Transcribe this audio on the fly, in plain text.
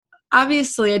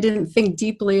obviously I didn't think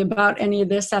deeply about any of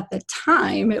this at the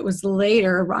time. It was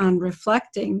later on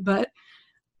reflecting, but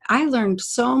I learned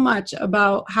so much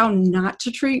about how not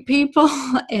to treat people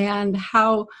and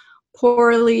how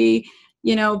poorly,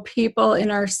 people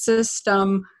in our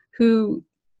system who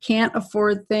can't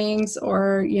afford things,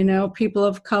 or, people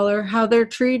of color, how they're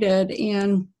treated.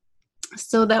 And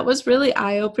so that was really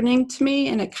eye-opening to me.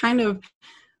 And it kind of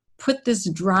put this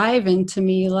drive into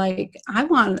me, like, I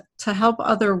want to help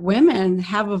other women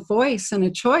have a voice and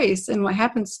a choice in what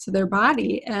happens to their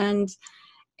body. And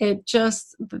it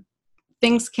just,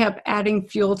 things kept adding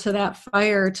fuel to that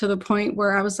fire, to the point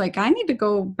where I was like, I need to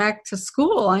go back to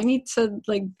school. I need to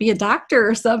be a doctor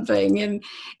or something. And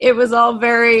it was all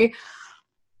very,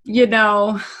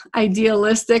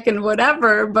 idealistic and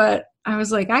whatever, but I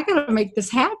was like, I got to make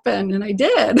this happen. And I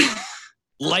did.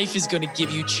 Life is going to give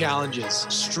you challenges,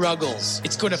 struggles.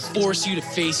 It's going to force you to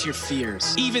face your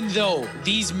fears. Even though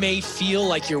these may feel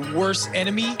like your worst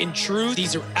enemy, in truth,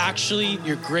 these are actually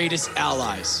your greatest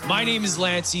allies. My name is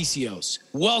Lance Essios.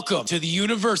 Welcome to the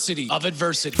University of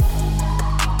Adversity.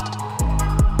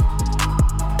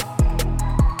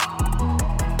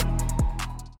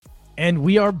 And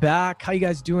we are back. How you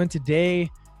guys doing today?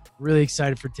 Really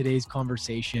excited for today's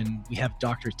conversation. We have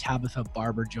Dr. Tabitha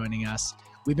Barber joining us.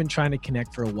 We've been trying to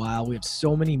connect for a while. We have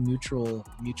so many mutual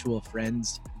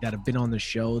friends that have been on the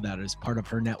show that is part of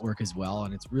her network as well.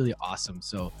 And it's really awesome.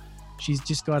 So she's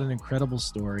just got an incredible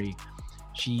story.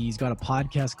 She's got a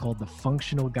podcast called The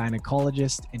Functional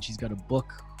Gynecologist, and she's got a book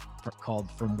called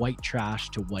From White Trash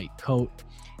to White Coat.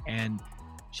 And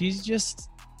she's just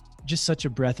such a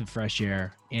breath of fresh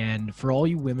air. And for all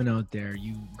you women out there,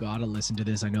 you got to listen to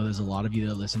this. I know there's a lot of you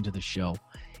that listen to the show.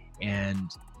 And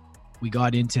we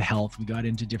got into health. We got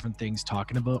into different things,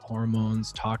 talking about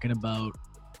hormones, talking about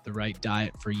the right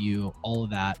diet for you, all of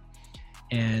that.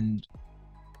 And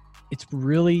it's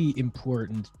really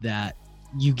important that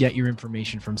you get your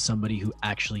information from somebody who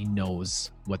actually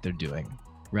knows what they're doing,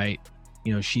 right?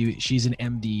 She's an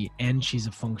MD and she's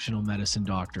a functional medicine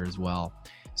doctor as well.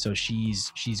 So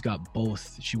she's got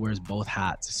both. She wears both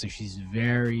hats. So she's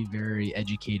very, very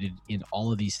educated in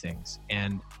all of these things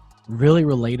and really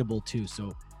relatable too.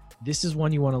 So this is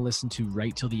one you want to listen to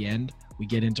right till the end. We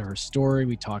get into her story.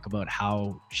 We talk about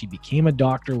how she became a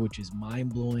doctor, which is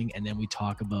mind-blowing. And then we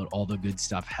talk about all the good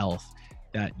stuff, health,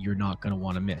 that you're not going to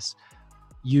want to miss.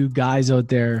 You guys out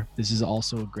there, this is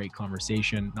also a great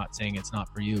conversation. Not saying it's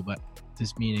not for you, but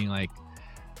just meaning like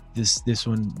this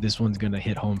one's going to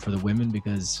hit home for the women,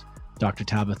 because Dr.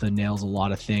 Tabitha nails a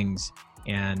lot of things.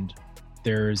 And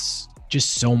there's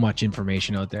just so much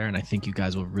information out there. And I think you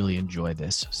guys will really enjoy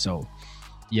this. So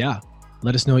yeah,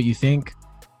 let us know what you think.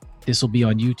 This will be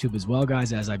on YouTube as well,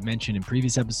 guys. As I've mentioned in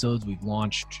previous episodes, we've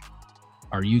launched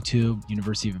our YouTube,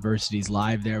 University of Adversity's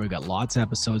live there. We've got lots of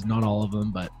episodes, not all of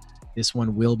them, but this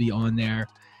one will be on there.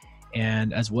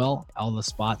 And as well, all the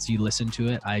spots you listen to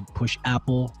it, I push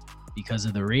Apple because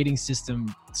of the rating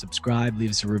system. Subscribe,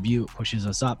 leave us a review. It pushes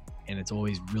us up, and it's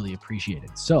always really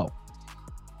appreciated. So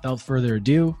without further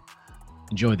ado,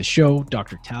 enjoy the show.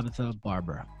 Dr. Tabitha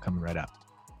Barber coming right up.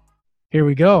 Here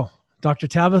we go. Dr.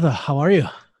 Tabitha, how are you?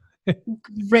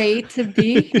 Great to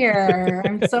be here.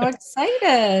 I'm so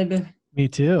excited. Me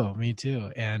too.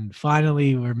 And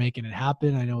finally, we're making it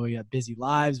happen. I know we have busy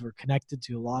lives. We're connected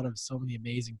to so many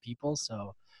amazing people.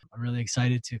 So I'm really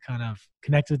excited to kind of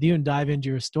connect with you and dive into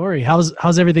your story.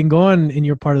 How's everything going in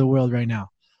your part of the world right now?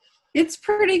 It's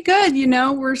pretty good.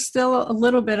 We're still a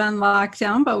little bit on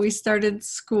lockdown, but we started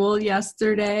school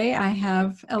yesterday. I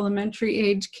have elementary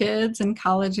age kids and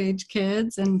college age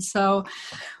kids. And so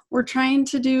we're trying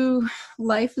to do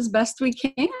life as best we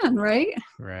can, right?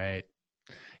 Right.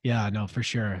 Yeah, no, for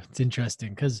sure. It's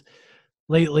interesting because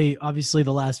lately, obviously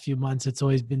the last few months, it's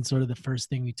always been sort of the first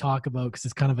thing we talk about, because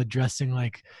it's kind of addressing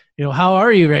like, how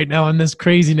are you right now in this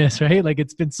craziness, right? Like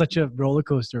it's been such a roller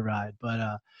coaster ride, but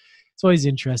it's always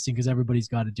interesting because everybody's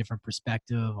got a different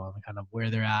perspective on kind of where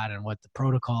they're at and what the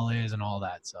protocol is and all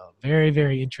that. So very,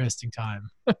 very interesting time.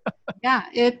 Yeah,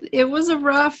 it was a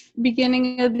rough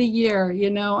beginning of the year.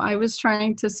 I was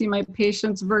trying to see my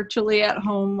patients virtually at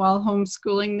home while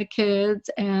homeschooling the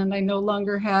kids, and I no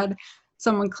longer had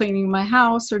someone cleaning my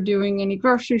house or doing any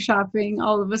grocery shopping.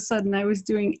 All of a sudden, I was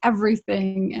doing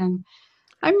everything, and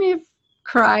I may have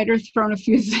cried or thrown a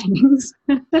few things.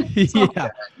 Yeah,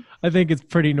 I think it's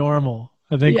pretty normal.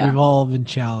 I think we've all been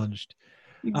challenged.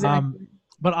 Exactly.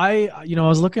 But I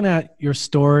was looking at your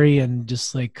story and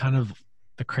just like kind of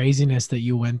the craziness that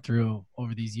you went through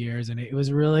over these years. And it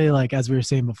was really like, as we were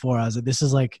saying before, I was like, this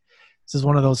is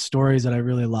one of those stories that I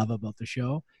really love about the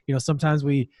show. Sometimes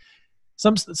we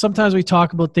sometimes we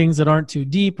talk about things that aren't too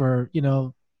deep, or,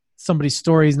 somebody's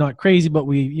story is not crazy, but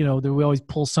we always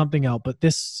pull something out. But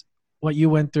this, what you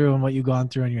went through and what you've gone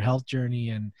through on your health journey,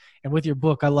 and with your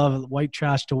book, I love it, White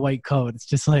Trash to White Coat. It's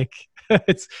just like,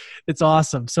 it's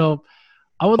awesome. So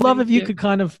I would love if you could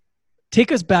kind of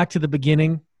take us back to the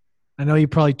beginning. I know you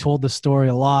probably told the story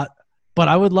a lot, but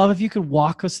I would love if you could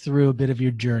walk us through a bit of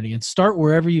your journey and start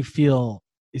wherever you feel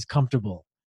is comfortable.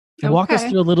 And walk us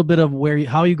through a little bit of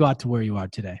how you got to where you are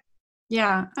today.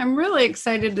 Yeah, I'm really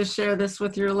excited to share this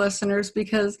with your listeners,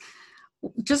 because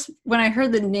just when I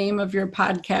heard the name of your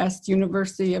podcast,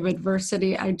 University of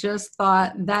Adversity, I just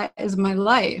thought that is my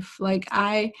life. Like,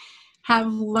 I have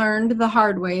learned the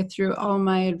hard way through all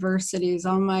my adversities,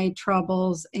 all my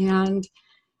troubles. And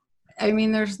I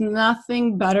mean, there's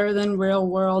nothing better than real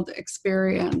world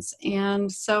experience. And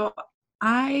so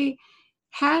I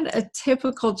had a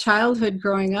typical childhood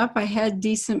growing up. I had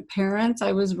decent parents.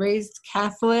 I was raised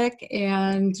Catholic,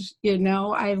 and,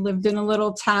 I lived in a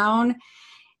little town,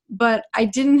 but I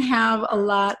didn't have a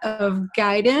lot of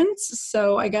guidance.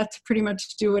 So I got to pretty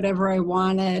much do whatever I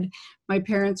wanted. My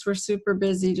parents were super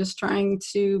busy just trying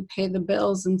to pay the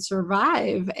bills and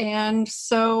survive. And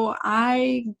so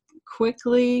I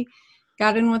quickly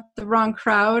got in with the wrong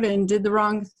crowd and did the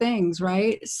wrong things,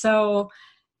 right? So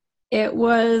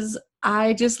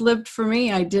I just lived for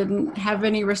me. I didn't have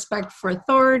any respect for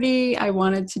authority. I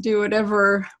wanted to do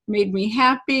whatever made me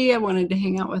happy. I wanted to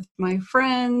hang out with my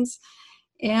friends.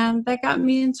 And that got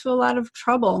me into a lot of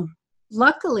trouble.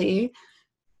 Luckily,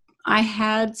 I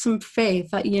had some faith.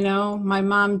 My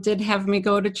mom did have me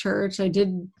go to church. I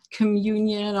did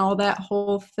communion, all that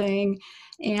whole thing.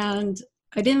 And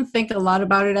I didn't think a lot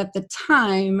about it at the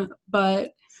time,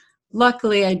 but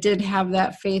luckily I did have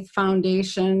that faith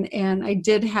foundation, and I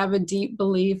did have a deep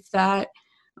belief that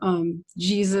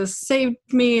Jesus saved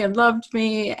me and loved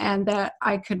me, and that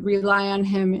I could rely on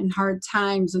him in hard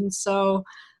times. And so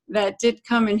that did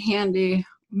come in handy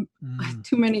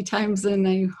too many times than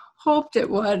I hoped it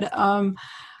would.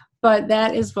 But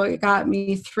that is what got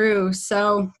me through.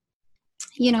 So,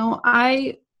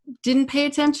 I didn't pay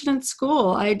attention in school.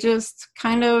 I just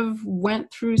kind of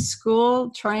went through school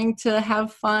trying to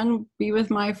have fun, be with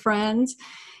my friends.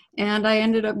 And I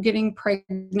ended up getting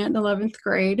pregnant in 11th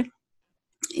grade.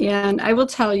 And I will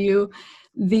tell you,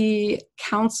 the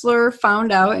counselor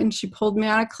found out, and she pulled me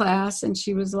out of class, and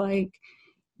she was like,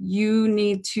 you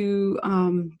need to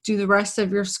do the rest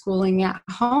of your schooling at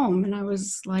home. And I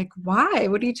was like, why?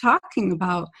 What are you talking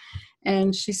about?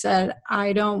 And she said,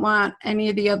 I don't want any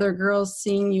of the other girls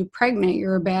seeing you pregnant.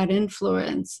 You're a bad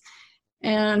influence.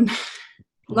 And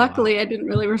luckily, I didn't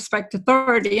really respect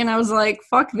authority. And I was like,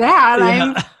 fuck that.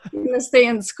 Yeah. I'm going to stay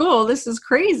in school. This is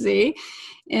crazy.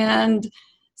 And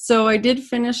so I did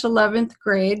finish 11th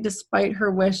grade despite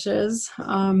her wishes.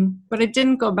 But I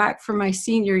didn't go back for my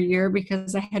senior year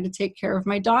because I had to take care of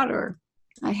my daughter.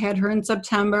 I had her in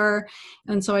September.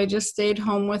 And so I just stayed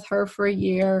home with her for a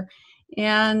year.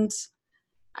 And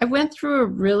I went through a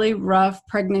really rough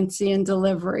pregnancy and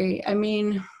delivery. I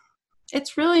mean,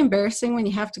 it's really embarrassing when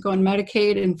you have to go on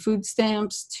Medicaid and food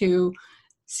stamps to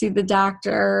see the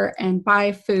doctor and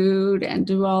buy food and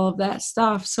do all of that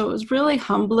stuff. So it was really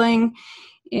humbling.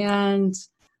 And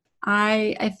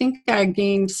I think I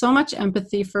gained so much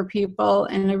empathy for people,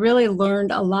 and I really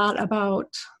learned a lot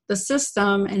about the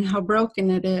system and how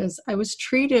broken it is. I was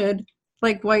treated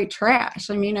like white trash.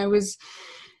 I mean, I was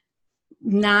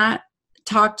not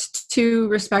talked to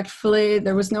respectfully.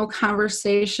 There was no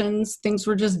conversations. Things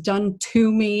were just done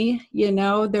to me.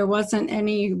 There wasn't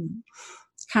any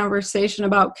conversation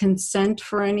about consent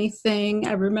for anything.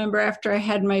 I remember after I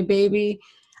had my baby,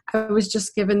 I was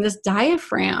just given this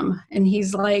diaphragm, and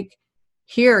he's like,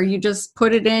 here, you just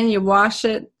put it in, you wash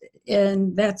it,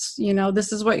 and that's,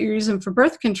 this is what you're using for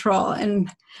birth control. And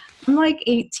I'm like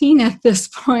 18 at this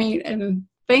point, and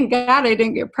thank God I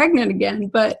didn't get pregnant again.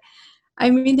 But I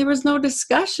mean, there was no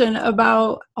discussion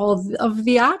about all of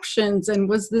the options, and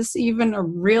was this even a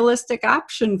realistic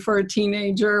option for a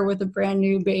teenager with a brand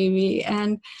new baby?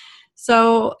 And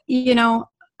so,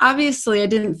 obviously I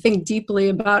didn't think deeply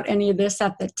about any of this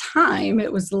at the time.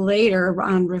 It was later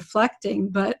on reflecting,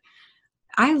 but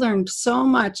I learned so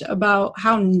much about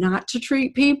how not to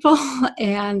treat people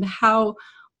and how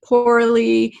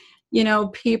poorly,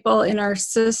 people in our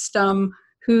system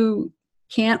who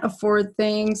can't afford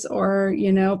things, or,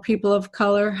 people of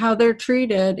color, how they're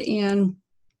treated. And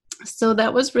so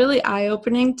that was really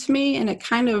eye-opening to me. And it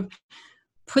kind of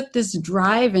put this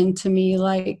drive into me,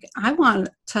 like, I want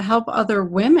to help other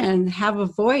women have a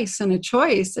voice and a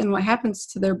choice in what happens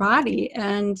to their body.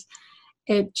 And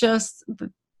it just,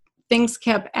 things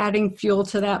kept adding fuel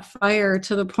to that fire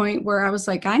to the point where I was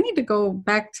like, I need to go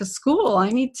back to school.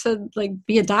 I need to like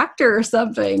be a doctor or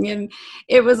something. And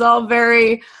it was all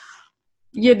very,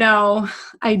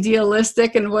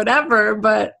 idealistic and whatever,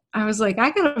 but I was like,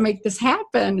 I got to make this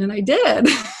happen. And I did.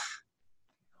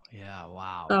 Yeah.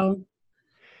 Wow. So.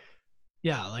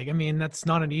 Yeah. Like, I mean, that's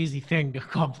not an easy thing to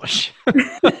accomplish.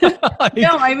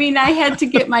 No, I mean, I had to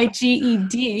get my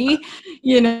GED,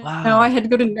 Wow. I had to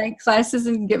go to night classes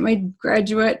and get my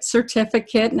graduate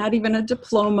certificate, not even a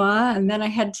diploma. And then I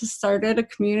had to start at a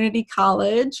community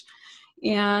college.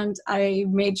 And I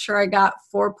made sure I got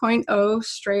 4.0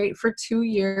 straight for 2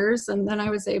 years. And then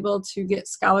I was able to get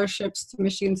scholarships to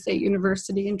Michigan State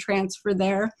University and transfer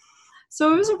there.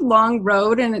 So it was a long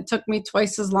road, and it took me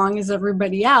twice as long as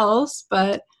everybody else.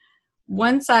 But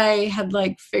once I had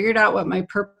like figured out what my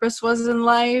purpose was in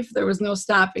life, there was no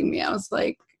stopping me. I was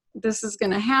like, this is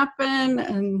going to happen.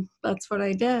 And that's what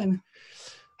I did.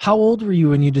 How old were you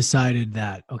when you decided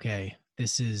that, okay,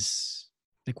 this is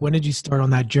like, when did you start on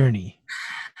that journey?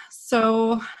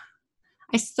 So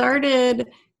I started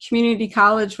community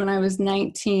college when I was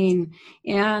 19,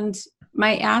 and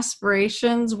my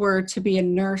aspirations were to be a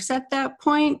nurse at that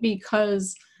point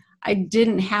because I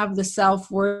didn't have the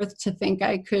self-worth to think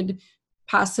I could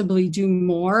possibly do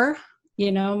more.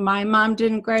 My mom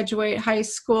didn't graduate high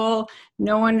school.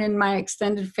 No one in my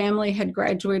extended family had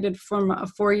graduated from a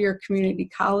 4-year community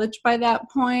college by that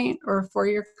point, or a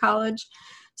 4-year college.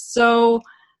 So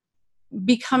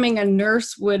becoming a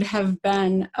nurse would have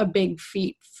been a big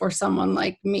feat for someone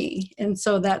like me. And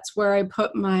so that's where I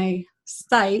put my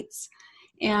sights.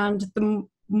 And the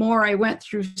more I went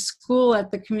through school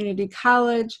at the community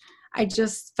college, I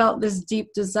just felt this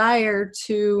deep desire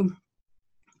to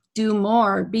do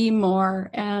more, be more.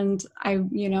 And I,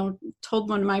 told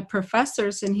one of my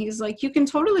professors, and he's like, you can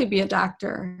totally be a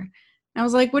doctor. And I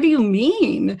was like, what do you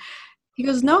mean? He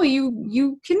goes, no,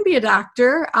 you can be a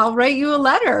doctor. I'll write you a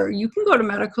letter. You can go to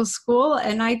medical school.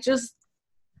 And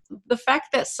the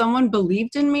fact that someone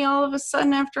believed in me all of a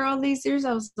sudden after all these years,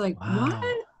 I was like, Wow.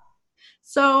 what?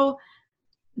 So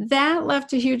that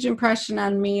left a huge impression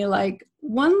on me. Like,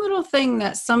 one little thing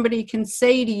that somebody can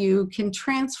say to you can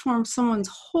transform someone's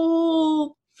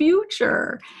whole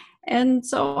future. And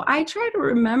so I try to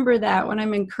remember that when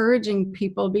I'm encouraging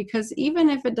people, because even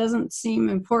if it doesn't seem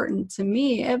important to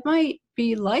me, it might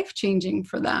be life-changing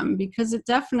for them, because it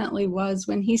definitely was.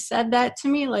 When he said that to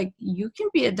me, like, you can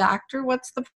be a doctor,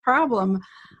 what's the problem?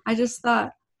 I just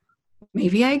thought,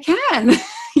 maybe I can,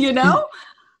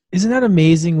 Isn't that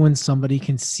amazing when somebody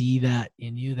can see that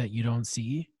in you that you don't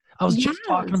see? I was just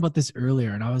talking about this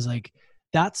earlier, and I was like,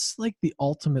 that's like the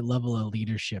ultimate level of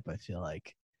leadership, I feel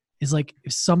like. Is like,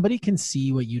 if somebody can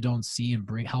see what you don't see and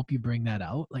help you bring that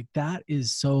out, like, that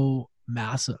is so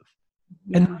massive.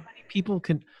 Yeah. And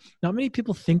not many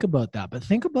people think about that, but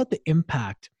think about the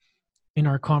impact in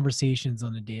our conversations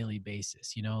on a daily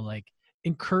basis, like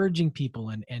encouraging people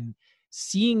and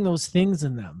seeing those things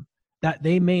in them that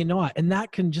they may not. And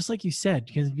that can, just like you said,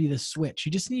 can be the switch.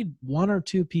 You just need 1 or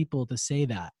 2 people to say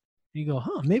that. You go,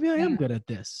 maybe I am good at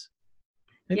this.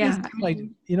 Maybe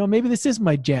maybe this is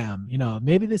my jam.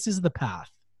 Maybe this is the path.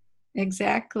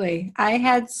 Exactly. I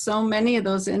had so many of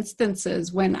those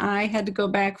instances when I had to go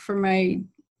back for my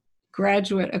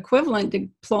graduate equivalent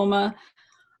diploma.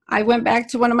 I went back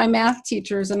to one of my math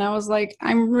teachers and I was like,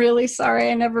 I'm really sorry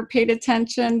I never paid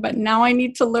attention, but now I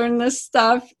need to learn this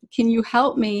stuff. Can you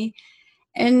help me?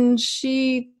 And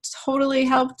she totally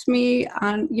helped me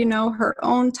on, her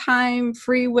own time,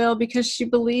 free will, because she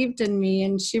believed in me.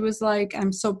 And she was like,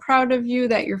 I'm so proud of you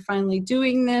that you're finally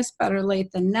doing this, better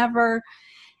late than never.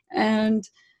 And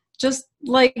just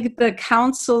like the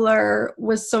counselor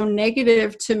was so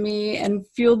negative to me and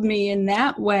fueled me in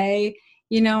that way,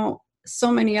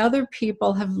 so many other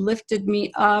people have lifted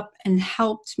me up and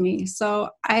helped me.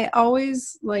 So I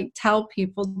always tell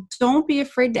people, don't be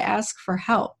afraid to ask for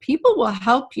help. People will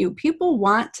help you. People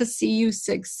want to see you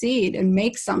succeed and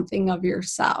make something of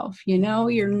yourself.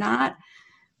 You're not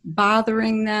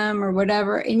bothering them or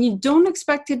whatever. And you don't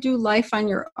expect to do life on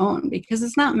your own, because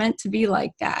it's not meant to be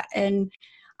like that. And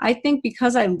I think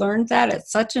because I learned that at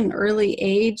such an early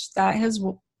age, that has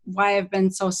why I've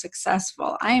been so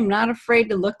successful. I am not afraid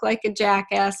to look like a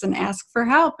jackass and ask for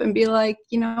help and be like,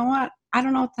 you know what? I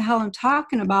don't know what the hell I'm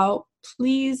talking about.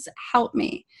 Please help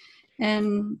me.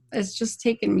 And it's just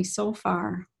taken me so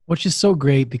far. Which is so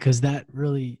great, because that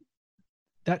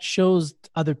shows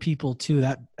other people too.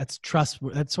 That's trust.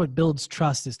 That's what builds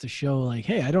trust, is to show like,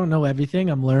 hey, I don't know everything.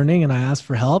 I'm learning and I ask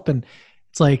for help. And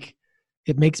it's like,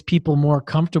 it makes people more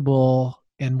comfortable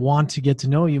and want to get to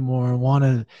know you more, and want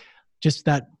to just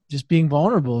that just being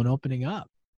vulnerable and opening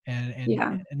up and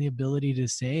Yeah. and the ability to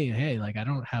say, hey, like, I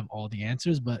don't have all the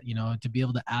answers, but to be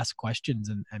able to ask questions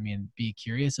and be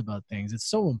curious about things. It's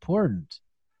so important.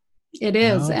 It you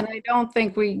is. know? And I don't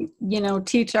think we,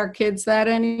 teach our kids that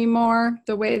anymore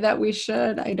the way that we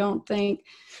should. I don't think,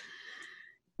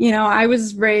 I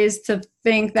was raised to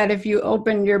think that if you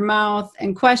opened your mouth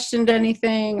and questioned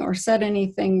anything or said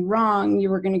anything wrong,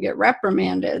 you were going to get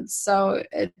reprimanded. So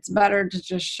it's better to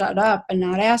just shut up and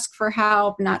not ask for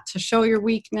help, not to show your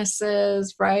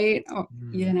weaknesses, right?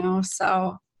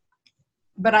 So,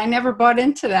 but I never bought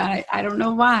into that. I don't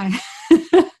know why.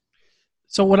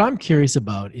 So what I'm curious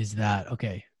about is that,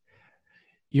 okay,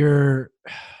 you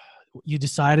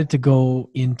decided to go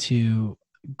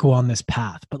on this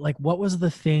path, but like, what was the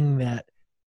thing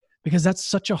because that's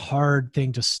such a hard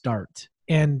thing to start,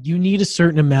 and you need a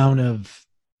certain amount of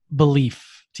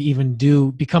belief to even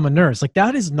become a nurse. Like,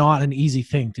 that is not an easy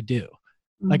thing to do.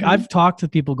 Mm-hmm. Like, I've talked to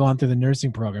people going through the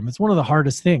nursing program. It's one of the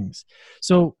hardest things.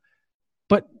 So,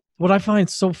 but what I find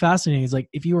so fascinating is, like,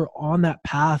 if you were on that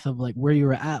path of like where you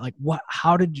were at, like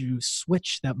how did you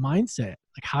switch that mindset?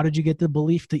 Like, how did you get the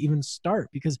belief to even start?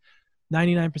 Because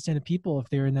 99% of people, if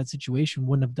they're in that situation,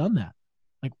 wouldn't have done that.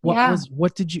 Like,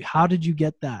 how did you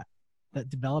get that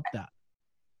developed that?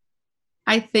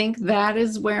 I think that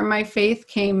is where my faith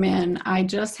came in. I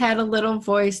just had a little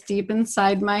voice deep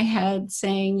inside my head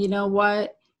saying, you know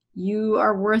what? You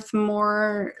are worth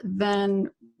more than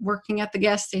working at the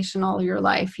gas station all your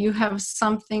life. You have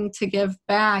something to give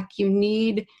back. You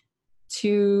need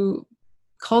to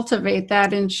cultivate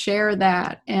that and share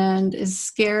that. And as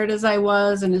scared as I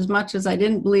was, and as much as I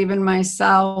didn't believe in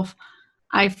myself,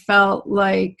 I felt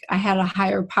like I had a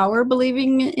higher power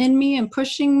believing in me and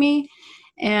pushing me.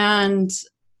 And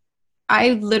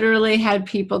I literally had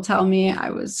people tell me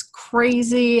I was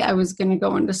crazy. I was going to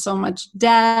go into so much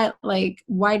debt. Like,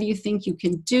 why do you think you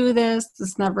can do this? This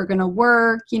is never going to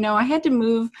work. I had to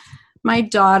move my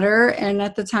daughter. And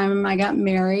at the time I got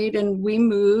married and we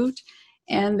moved,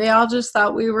 and they all just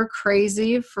thought we were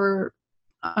crazy for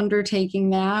undertaking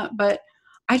that. But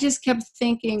I just kept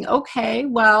thinking, okay,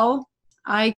 well,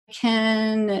 I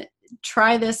can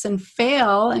try this and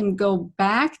fail and go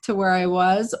back to where I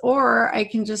was, or I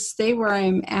can just stay where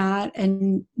I'm at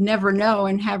and never know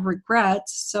and have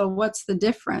regrets. So what's the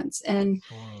difference? And,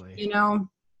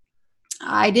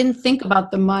 I didn't think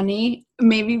about the money,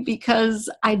 maybe because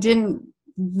I didn't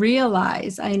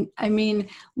realize. I mean,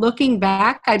 looking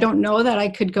back, I don't know that I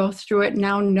could go through it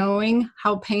now knowing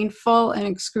how painful and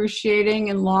excruciating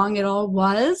and long it all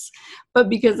was. But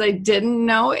because I didn't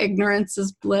know, ignorance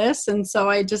is bliss. And so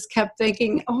I just kept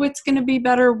thinking, oh, it's going to be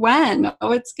better when?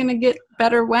 Oh, it's going to get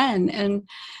better when? And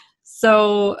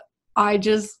so I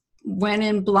just went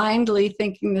in blindly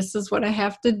thinking this is what I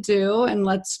have to do and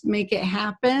let's make it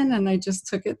happen. And I just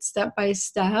took it step by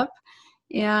step.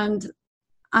 And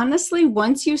honestly,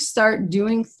 once you start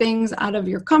doing things out of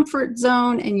your comfort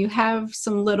zone and you have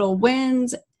some little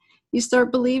wins, you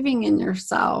start believing in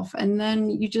yourself. And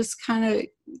then you just kind of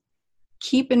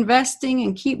keep investing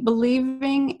and keep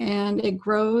believing, and it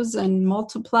grows and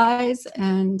multiplies.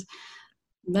 And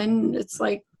then it's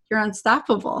like you're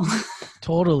unstoppable.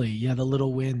 Totally. Yeah. The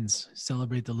little wins,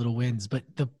 celebrate the little wins. But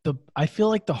I feel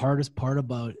like the hardest part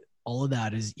about all of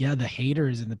that is, the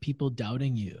haters and the people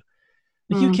doubting you.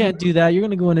 Like, you can't do that. You're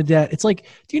going to go into debt. It's like,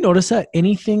 do you notice that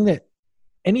anything that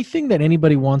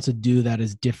anybody wants to do that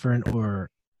is different or,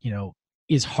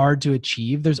 is hard to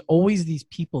achieve, there's always these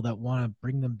people that want to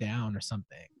bring them down or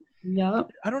something. Yep.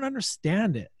 I don't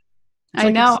understand it. I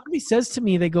know. If somebody says to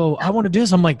me, they go, I want to do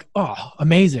this. I'm like, oh,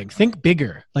 amazing. Think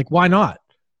bigger. Like, why not?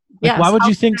 Like, why would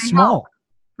you think small?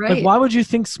 Right. Like, why would you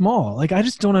think small? Like, I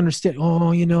just don't understand.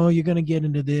 Oh, you're going to get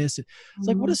into this. It's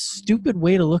like, what a stupid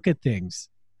way to look at things.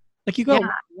 Like, you got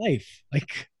life.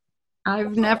 Like,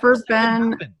 I've never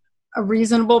been a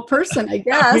reasonable person, I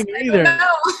guess. Me neither.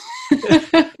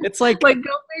 It's like go big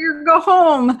or go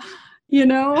home,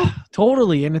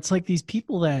 Totally. And it's like these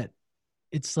people that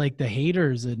it's like the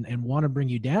haters and want to bring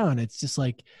you down. It's just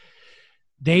like,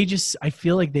 I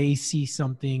feel like they see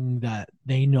something that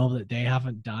they know that they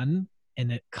haven't done,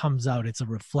 and it comes out. It's a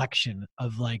reflection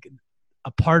of like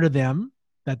a part of them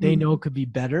that they know could be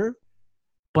better,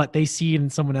 but they see it in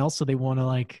someone else. So they want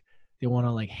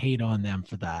to hate on them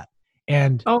for that.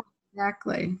 And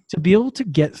exactly. To be able to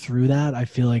get through that, I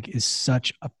feel like is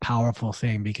such a powerful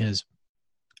thing, because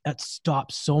that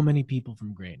stops so many people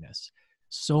from greatness.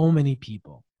 So many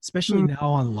people, especially now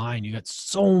online, you got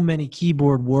so many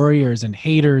keyboard warriors and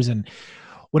haters, and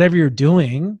whatever you're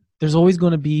doing, there's always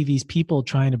going to be these people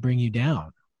trying to bring you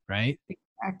down, right?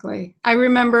 Exactly. I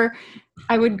remember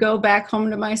I would go back home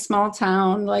to my small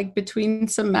town, like between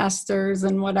semesters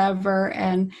and whatever.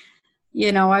 And,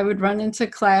 I would run into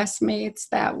classmates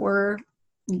that were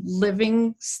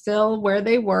living still where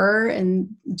they were and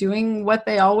doing what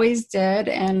they always did.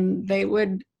 And they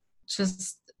would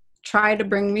just try to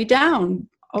bring me down.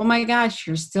 Oh my gosh,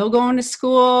 you're still going to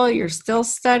school, you're still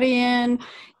studying,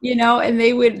 and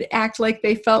they would act like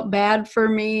they felt bad for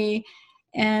me.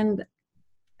 And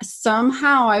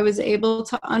somehow I was able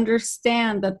to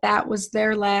understand that that was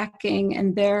their lacking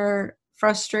and their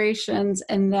frustrations,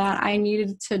 and that I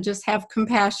needed to just have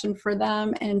compassion for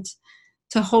them and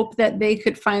to hope that they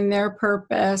could find their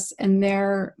purpose and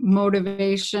their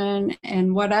motivation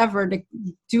and whatever to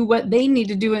do what they need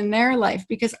to do in their life.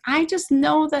 Because I just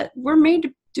know that we're made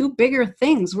to do bigger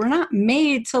things. We're not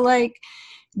made to like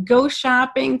go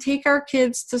shopping, take our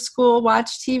kids to school,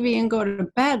 watch TV and go to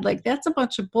bed. Like that's a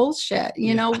bunch of bullshit.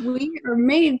 We are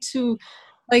made to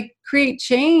like create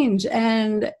change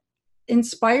and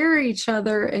inspire each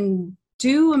other and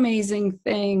do amazing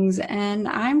things. And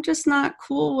I'm just not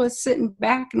cool with sitting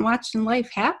back and watching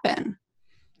life happen.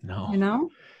 No.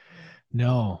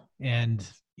 And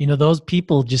those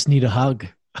people just need a hug.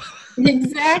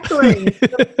 Exactly. So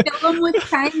kill them with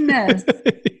kindness.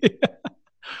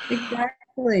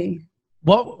 Exactly.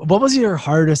 What was your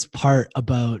hardest part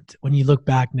about when you look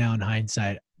back now in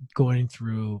hindsight, going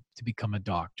through to become a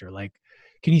doctor? Like,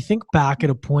 can you think back at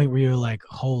a point where you're like,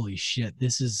 holy shit,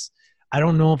 I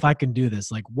don't know if I can do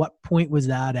this. Like, what point was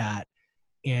that at?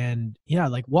 And yeah,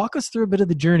 like walk us through a bit of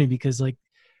the journey, because like,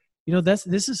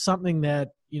 this is something that,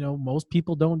 most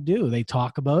people don't do. They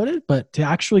talk about it, but to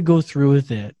actually go through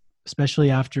with it, especially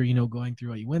after, going through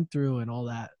what you went through and all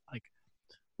that, like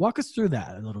walk us through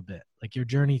that a little bit, like your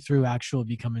journey through actual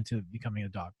becoming a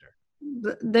doctor.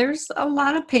 There's a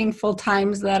lot of painful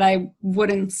times that I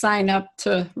wouldn't sign up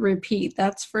to repeat.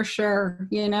 That's for sure.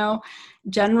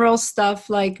 General stuff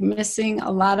like missing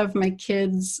a lot of my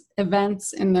kids'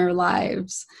 events in their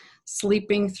lives,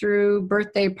 sleeping through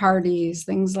birthday parties,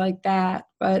 things like that.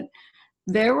 But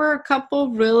there were a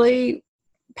couple really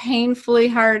painfully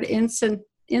hard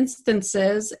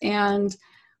instances. And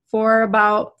for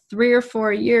about 3 or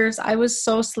 4 years, I was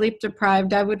so sleep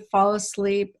deprived, I would fall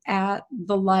asleep at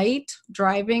the light,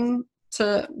 driving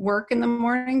to work in the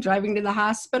morning, driving to the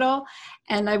hospital,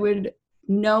 and I would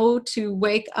know to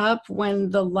wake up when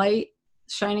the light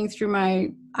shining through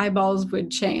my eyeballs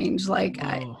would change. Like,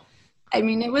 I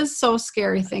mean, it was so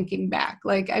scary thinking back.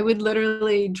 Like, I would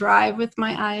literally drive with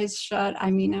my eyes shut.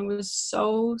 I mean, I was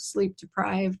so sleep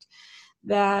deprived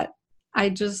that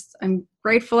I'm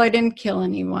grateful I didn't kill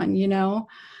anyone,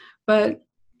 but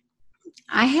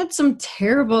I had some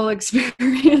terrible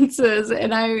experiences.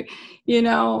 And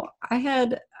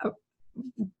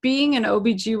being an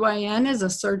OBGYN is a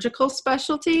surgical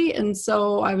specialty. And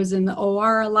so I was in the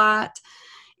OR a lot,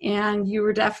 and you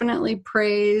were definitely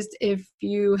praised if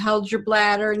you held your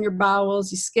bladder and your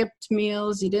bowels, you skipped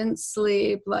meals, you didn't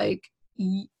sleep, like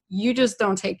you just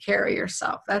don't take care of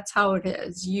yourself. That's how it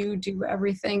is. You do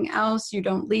everything else. You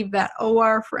don't leave that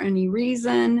OR for any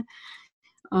reason.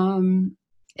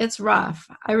 It's rough.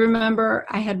 I remember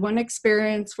I had one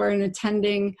experience where an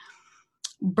attending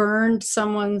burned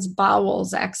someone's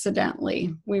bowels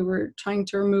accidentally. We were trying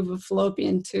to remove a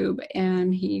fallopian tube,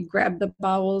 and he grabbed the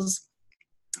bowels,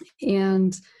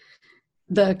 and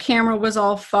the camera was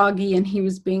all foggy, and he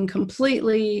was being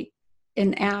completely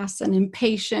an ass and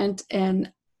impatient.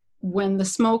 And when the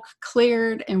smoke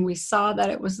cleared and we saw that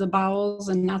it was the bowels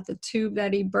and not the tube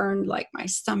that he burned, like my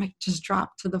stomach just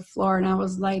dropped to the floor. And I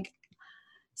was like,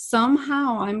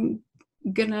 somehow I'm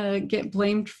gonna get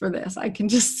blamed for this. I can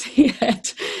just see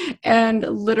it. And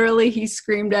literally he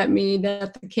screamed at me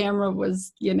that the camera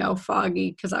was,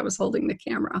 foggy because I was holding the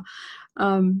camera.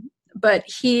 But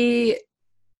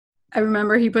I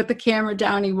remember he put the camera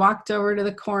down, he walked over to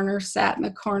the corner, sat in the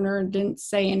corner and didn't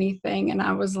say anything. And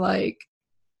I was like,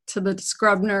 to the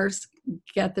scrub nurse,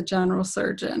 get the general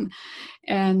surgeon.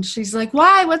 And she's like,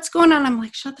 why? What's going on? I'm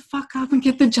like, shut the fuck up and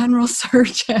get the general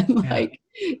surgeon. Like,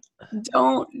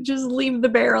 don't just leave the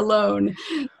bear alone.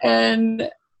 And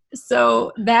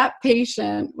so that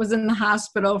patient was in the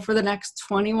hospital for the next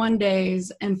 21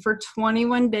 days. And for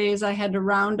 21 days, I had to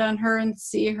round on her and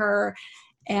see her.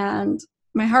 And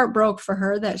my heart broke for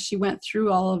her that she went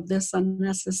through all of this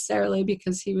unnecessarily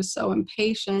because he was so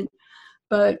impatient.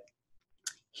 But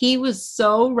he was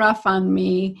so rough on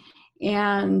me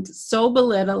and so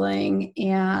belittling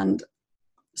and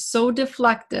so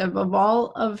deflective of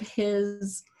all of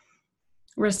his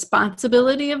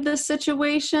responsibility of this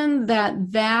situation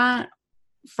that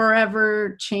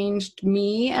forever changed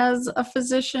me as a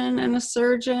physician and a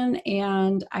surgeon.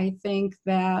 And I think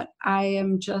that I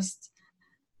am just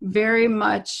very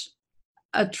much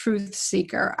a truth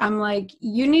seeker. I'm like,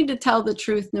 you need to tell the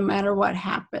truth no matter what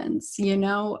happens. He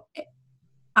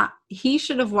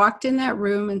should have walked in that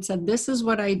room and said, this is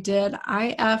what I did.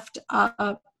 I effed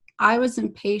up. I was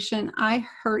impatient. I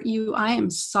hurt you. I am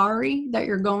sorry that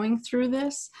you're going through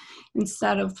this,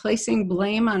 instead of placing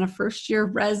blame on a first-year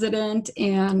resident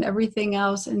and everything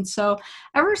else. And so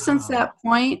ever since that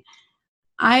point,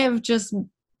 I have just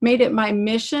made it my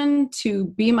mission to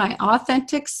be my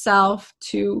authentic self,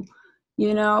 to,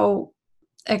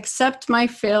 accept my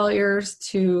failures,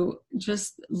 to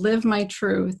just live my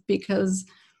truth, because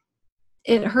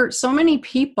it hurt so many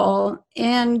people,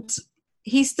 and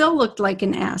he still looked like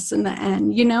an ass in the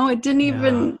end. It didn't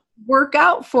even work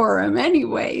out for him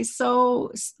anyway.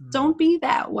 So don't be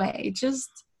that way. Just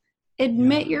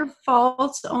admit your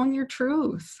faults, own your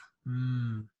truth.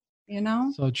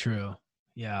 So true.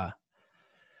 Yeah.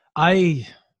 I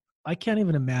can't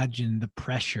even imagine the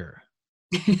pressure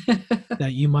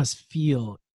that you must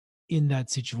feel in that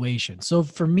situation. So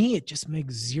for me, it just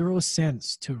makes zero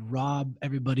sense to rob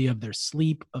everybody of their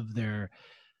sleep,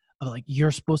 like, you're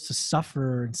supposed to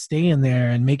suffer and stay in there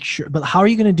and make sure, but how are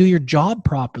you going to do your job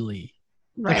properly?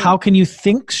 Right. Like, how can you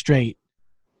think straight?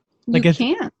 Like, you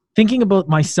can't. Thinking about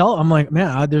myself, I'm like,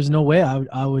 man, there's no way I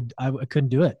couldn't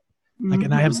do it. Like,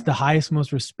 and I have the highest,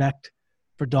 most respect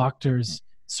for doctors,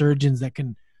 surgeons that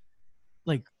can,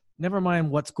 like, never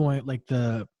mind what's going, like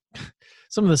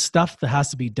some of the stuff that has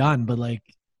to be done, but like,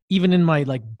 even in my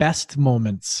like best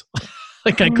moments,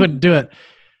 like I couldn't do it.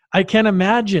 I can't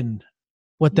imagine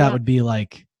what that would be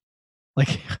like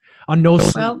on no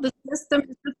sleep. Well,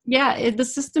 the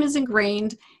system is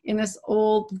ingrained in this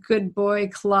old good boy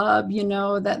club,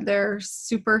 that they're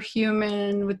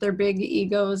superhuman with their big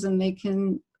egos and they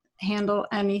can handle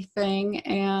anything.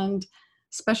 And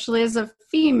especially as a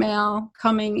female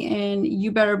coming in,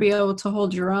 you better be able to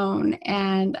hold your own,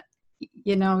 and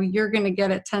you're going to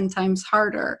get it 10 times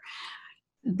harder.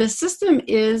 The system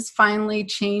is finally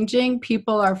changing.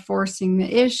 People are forcing the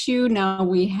issue. Now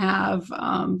we have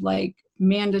like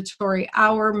mandatory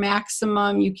hour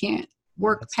maximum. You can't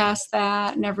work past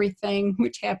that and everything,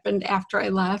 which happened after I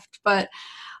left. But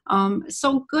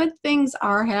so good things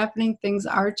are happening. Things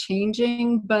are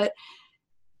changing. But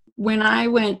when I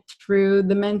went through,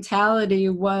 the mentality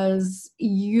was,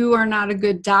 you are not a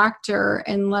good doctor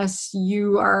unless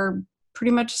you are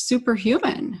pretty much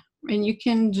superhuman, and you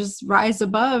can just rise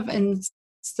above and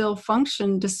still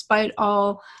function despite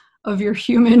all of your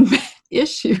human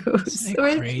issues. Isn't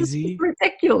it crazy? It's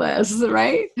ridiculous,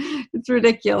 right? It's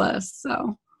ridiculous.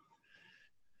 So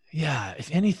yeah,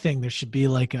 if anything, there should be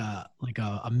like a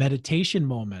meditation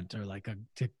moment, or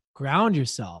to ground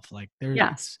yourself. Like there's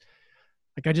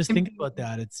like, I just think about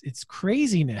that. It's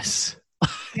craziness.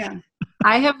 Yeah.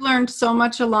 I have learned so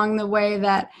much along the way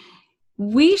that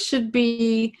we should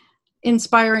be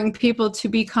inspiring people to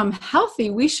become healthy.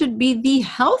 We should be the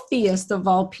healthiest of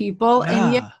all people. Yeah.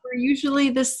 And yet we're usually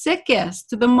the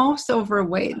sickest, the most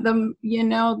overweight,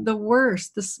 the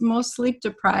worst, the most sleep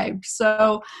deprived.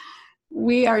 So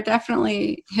we are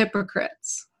definitely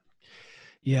hypocrites.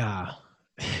 Yeah.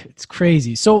 It's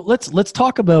crazy. So let's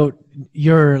talk about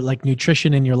your like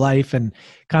nutrition in your life and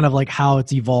kind of like how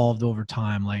it's evolved over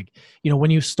time. Like,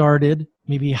 when you started,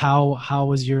 maybe how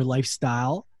was your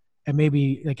lifestyle, and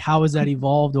maybe like how has that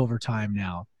evolved over time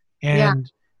now,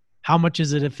 and how much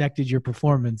has it affected your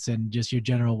performance and just your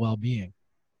general well-being?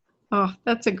 Oh,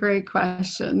 that's a great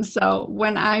question. So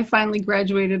when I finally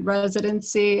graduated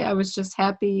residency, I was just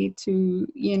happy to,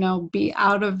 be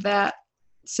out of that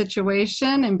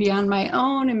situation and be on my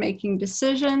own and making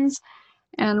decisions.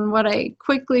 And what I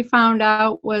quickly found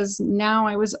out was, now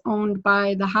I was owned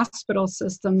by the hospital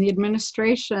system, the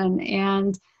administration,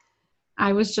 and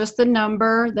I was just a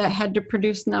number that had to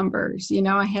produce numbers.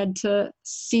 I had to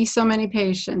see so many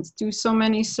patients, do so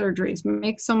many surgeries,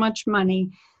 make so much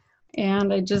money.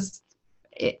 And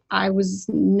I was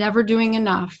never doing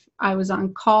enough. I was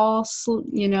on call,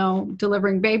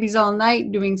 delivering babies all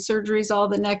night, doing surgeries all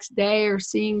the next day, or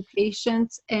seeing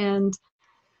patients. And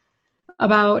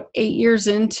about 8 years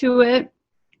into it,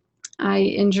 I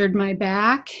injured my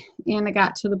back, and I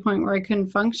got to the point where I couldn't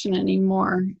function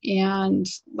anymore. And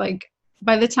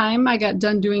by the time I got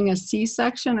done doing a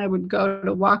C-section, I would go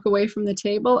to walk away from the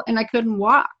table and I couldn't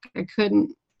walk. I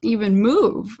couldn't even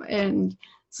move. And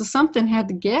so something had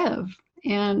to give.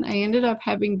 And I ended up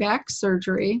having back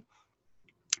surgery.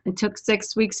 It took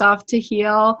 6 weeks off to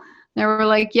heal. They were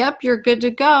like, yep, you're good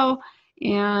to go.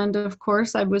 And of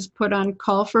course, I was put on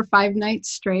call for 5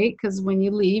 nights straight because when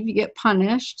you leave, you get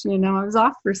punished. You know, I was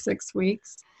off for 6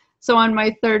 weeks. So on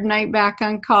my 3rd night back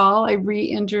on call, I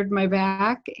re-injured my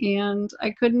back and I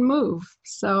couldn't move.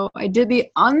 So I did the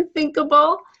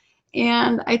unthinkable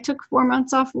and I took 4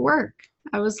 months off work.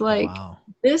 I was like, Wow.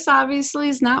 This obviously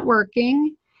is not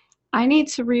working. I need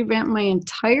to revamp my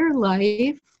entire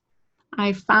life.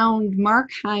 I found Mark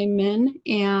Hyman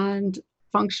and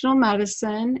functional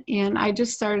medicine, and I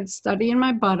just started studying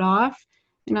my butt off.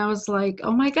 And I was like,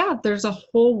 oh my God, there's a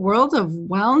whole world of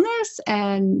wellness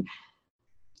and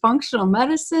functional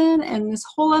medicine and this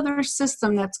whole other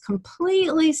system that's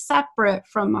completely separate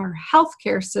from our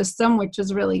healthcare system, which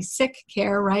is really sick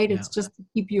care, right? Yeah. It's just to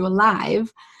keep you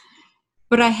alive.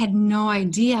 But I had no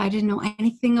idea. I didn't know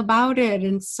anything about it.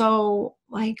 And so,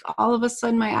 like, all of a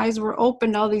sudden, my eyes were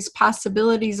opened to all these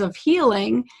possibilities of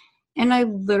healing, and I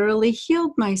literally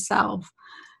healed myself.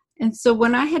 And so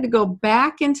when I had to go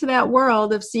back into that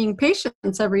world of seeing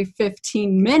patients every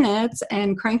 15 minutes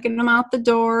and cranking them out the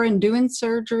door and doing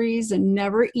surgeries and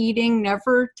never eating,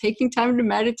 never taking time to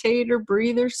meditate or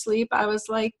breathe or sleep, I was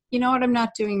like, you know what? I'm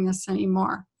not doing this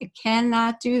anymore. I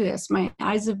cannot do this. My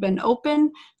eyes have been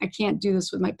open. I can't do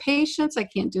this with my patients. I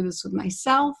can't do this with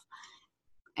myself.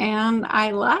 And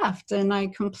I left and I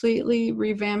completely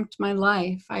revamped my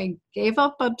life. I gave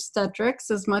up obstetrics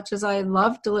as much as I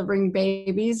love delivering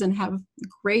babies and have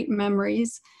great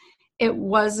memories. It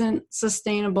wasn't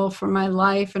sustainable for my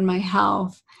life and my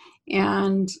health.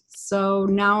 And so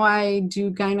now I do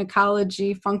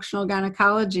gynecology, functional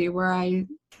gynecology, where I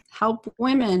help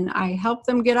women. I help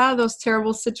them get out of those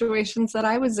terrible situations that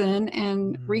I was in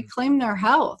and reclaim their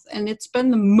health. And it's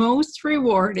been the most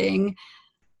rewarding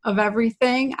of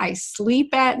everything. I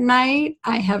sleep at night.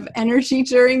 I have energy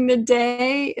during the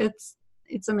day.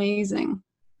 It's amazing.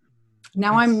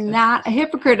 Now I'm not a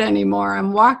hypocrite anymore.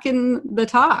 I'm walking the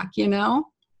talk, you know?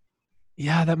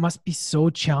 Yeah, that must be so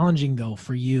challenging though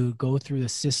for you. Go through the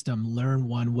system, learn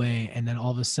one way, and then all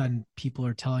of a sudden people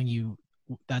are telling you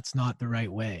that's not the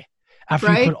right way.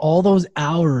 After you put all those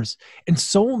hours, and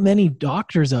so many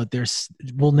doctors out there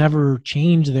will never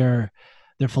change their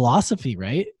philosophy,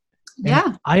 right? Yeah.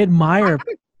 And I admire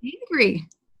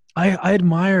I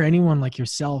admire anyone like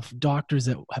yourself, doctors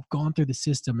that have gone through the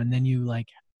system, and then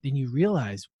you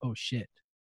realize, oh shit,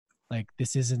 like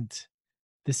this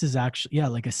is actually,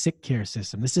 like a sick care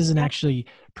system. This isn't actually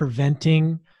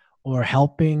preventing or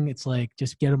helping. It's like,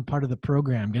 just get them part of the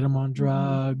program, get them on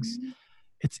drugs.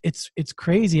 It's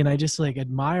crazy. And I just like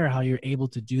admire how you're able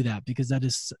to do that, because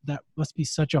that must be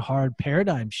such a hard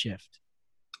paradigm shift.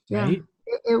 Right?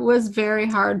 It was very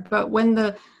hard. But when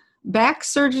the back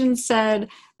surgeon said,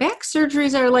 back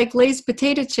surgeries are like Lay's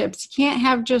potato chips, you can't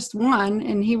have just one.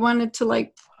 And he wanted to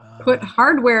like put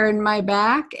hardware in my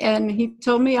back. And he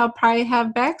told me I'll probably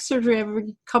have back surgery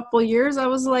every couple of years. I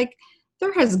was like,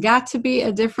 there has got to be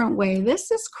a different way.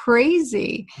 This is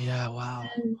crazy. Yeah. Wow.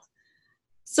 And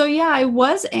so, I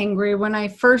was angry when I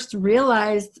first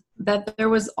realized that there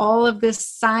was all of this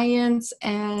science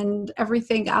and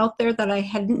everything out there that I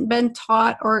hadn't been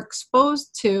taught or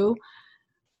exposed to.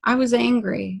 I was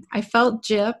angry. I felt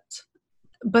gypped.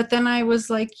 But then I was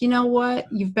like, you know what?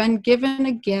 You've been given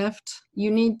a gift.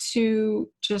 You need to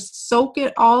just soak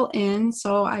it all in.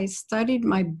 So I studied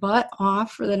my butt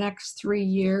off for the next 3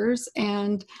 years.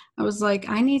 And I was like,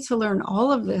 I need to learn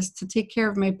all of this to take care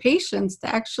of my patients, to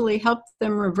actually help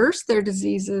them reverse their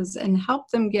diseases and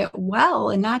help them get well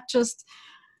and not just,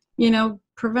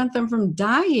 prevent them from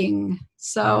dying.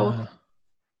 So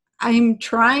I'm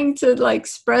trying to like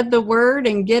spread the word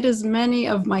and get as many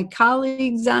of my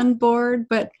colleagues on board.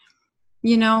 But,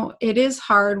 it is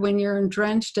hard when you're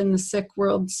drenched in the sick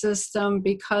world system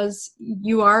because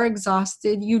you are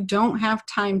exhausted. You don't have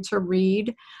time to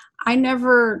read. I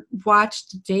never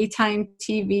watched daytime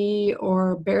TV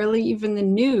or barely even the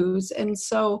news. And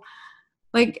so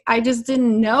I just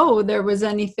didn't know there was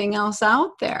anything else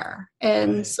out there.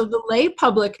 And so the lay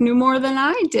public knew more than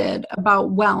I did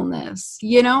about wellness.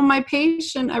 My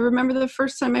patient, I remember the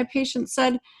first time my patient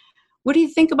said, what do you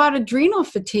think about adrenal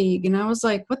fatigue? And I was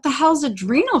like, what the hell's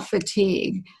adrenal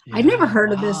fatigue? I'd never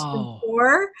heard of this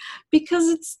before, because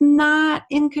it's not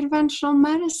in conventional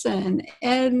medicine.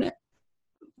 And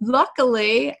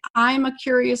luckily, I'm a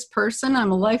curious person.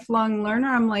 I'm a lifelong learner.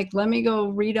 I'm like, let me go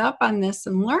read up on this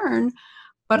and learn.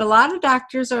 But a lot of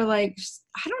doctors are like,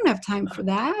 I don't have time for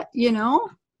that.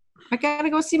 I got to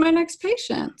go see my next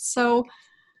patient. So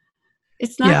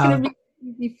it's not going to be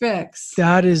an easy fix.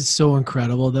 That is so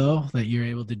incredible though, that you're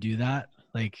able to do that.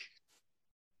 Like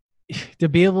to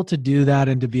be able to do that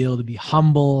and to be able to be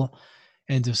humble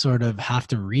and to sort of have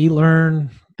to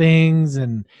relearn things.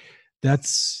 And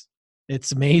it's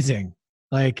amazing.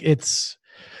 Like it's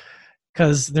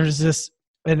because there's this,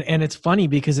 and it's funny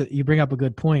because you bring up a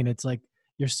good point. It's like,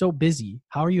 you're so busy.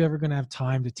 How are you ever going to have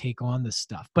time to take on this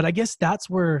stuff? But I guess that's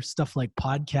where stuff like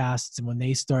podcasts, and when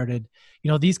they started,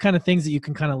 these kind of things that you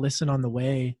can kind of listen on the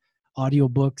way,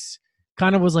 audiobooks,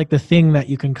 kind of was like the thing that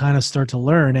you can kind of start to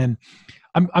learn. And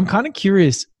I'm kind of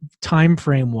curious, time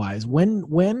frame wise,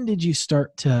 when did you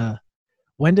start to,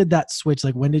 when did that switch?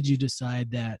 Like, when did you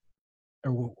decide that,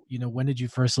 or, when did you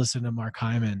first listen to Mark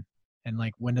Hyman, and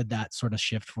like, when did that sort of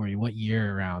shift for you? What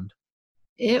year around?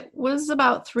 It was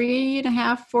about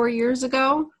 3.5, 4 years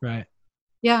ago. Right.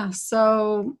 Yeah.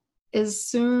 So as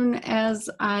soon as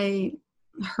I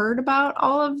heard about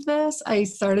all of this, I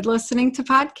started listening to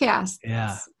podcasts.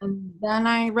 Yeah. And then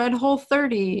I read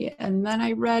Whole30, and then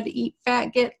I read Eat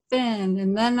Fat, Get Thin.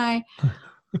 And then I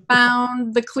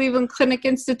found the Cleveland Clinic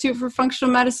Institute for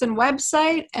Functional Medicine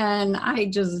website, and I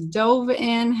just dove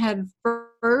in head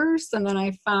first. And then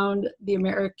I found the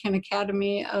American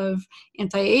Academy of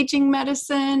Anti-Aging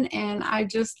Medicine, and I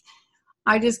just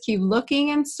keep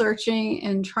looking and searching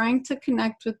and trying to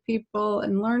connect with people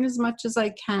and learn as much as I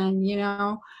can.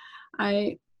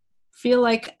 I feel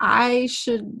like I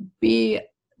should be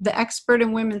the expert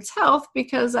in women's health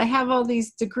because I have all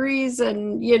these degrees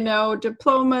and,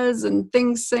 diplomas and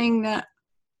things saying that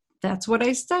that's what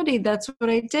I studied, that's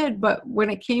what I did. But when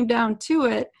it came down to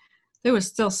it, there was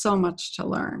still so much to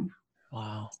learn.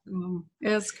 Wow. So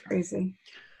it's crazy.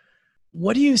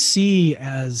 What do you see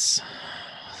as,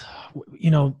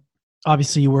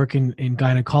 obviously you work in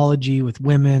gynecology with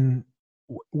women.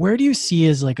 Where do you see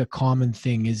as like a common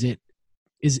thing?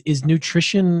 Is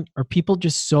nutrition, are people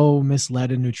just so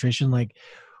misled in nutrition? Like,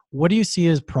 what do you see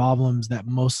as problems that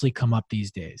mostly come up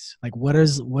these days? Like, what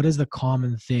is the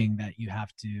common thing that you have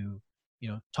to,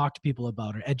 talk to people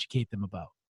about or educate them about?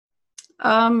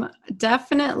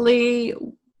 Definitely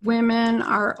women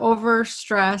are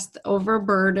overstressed,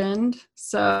 overburdened.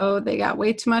 So they got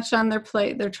way too much on their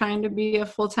plate. They're trying to be a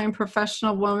full-time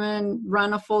professional woman,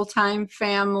 run a full-time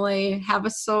family, have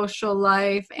a social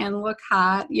life, and look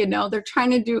hot. They're trying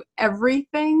to do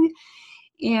everything,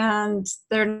 and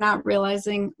they're not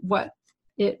realizing what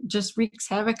it just wreaks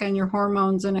havoc on your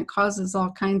hormones, and it causes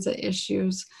all kinds of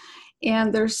issues.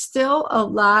 And there's still a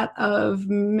lot of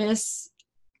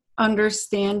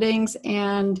misunderstandings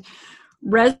and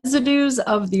residues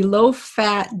of the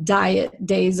low-fat diet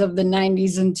days of the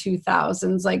 90s and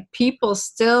 2000s. Like, people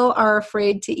still are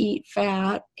afraid to eat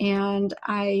fat, and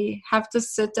I have to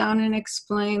sit down and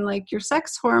explain, like, your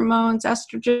sex hormones,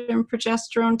 estrogen,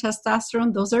 progesterone,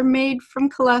 testosterone, those are made from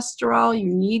cholesterol.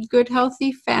 You need good,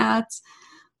 healthy fats.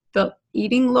 The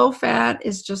eating low fat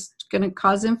is just going to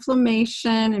cause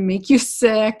inflammation and make you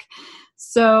sick.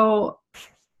 So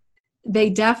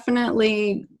they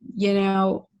definitely,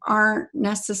 aren't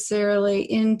necessarily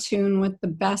in tune with the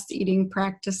best eating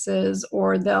practices,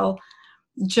 or they'll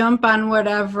jump on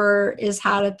whatever is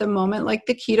hot at the moment. Like,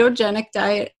 the ketogenic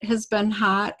diet has been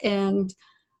hot, and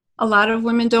a lot of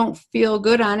women don't feel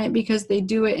good on it because they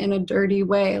do it in a dirty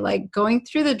way. Like, going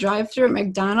through the drive-thru at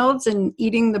McDonald's and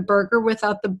eating the burger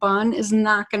without the bun is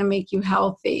not going to make you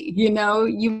healthy.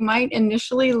 You might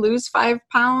initially lose 5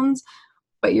 pounds,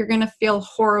 but you're going to feel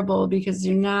horrible because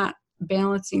you're not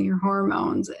balancing your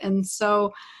hormones. And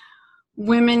so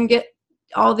women get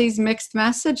all these mixed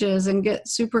messages and get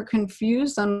super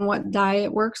confused on what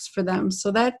diet works for them. So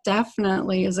that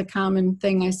definitely is a common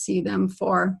thing I see them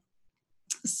for.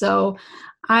 So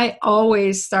I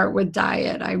always start with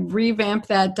diet. I revamp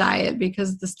that diet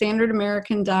because the standard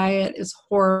American diet is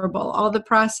horrible. All the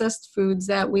processed foods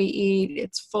that we eat,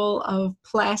 it's full of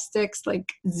plastics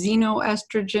like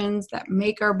xenoestrogens that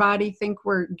make our body think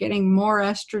we're getting more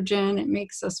estrogen. It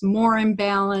makes us more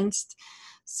imbalanced.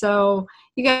 So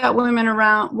you got women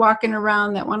walking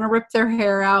around that want to rip their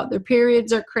hair out. Their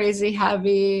periods are crazy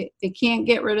heavy. They can't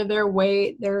get rid of their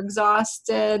weight. They're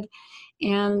exhausted.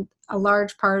 And a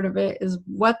large part of it is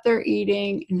what they're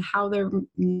eating and how they're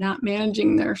not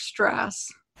managing their stress.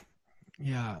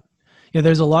 Yeah.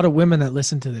 There's a lot of women that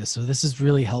listen to this, so this is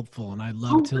really helpful. And I'd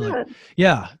love to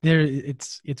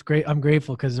it's great. I'm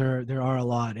grateful because there are a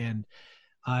lot. And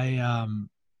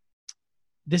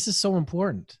this is so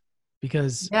important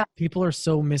because people are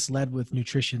so misled with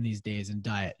nutrition these days and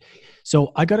diet.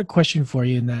 So I got a question for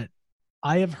you in that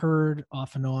I have heard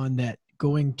off and on that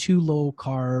going too low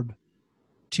carb,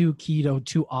 too keto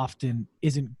too often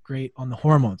isn't great on the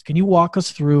hormones. Can you walk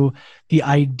us through the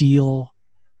ideal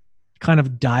kind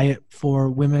of diet for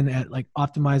women at like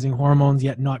optimizing hormones,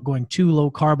 yet not going too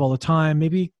low carb all the time?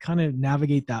 Maybe kind of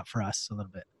navigate that for us a little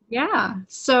bit. Yeah.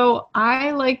 So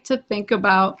I like to think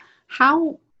about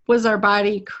how was our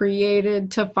body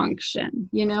created to function?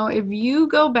 You know, if you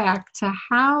go back to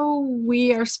how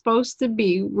we are supposed to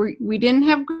be, we didn't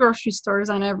have grocery stores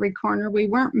on every corner. We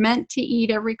weren't meant to eat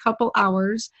every couple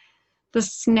hours. The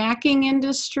snacking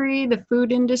industry, the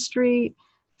food industry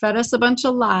fed us a bunch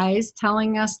of lies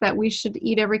telling us that we should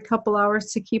eat every couple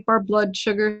hours to keep our blood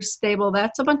sugar stable.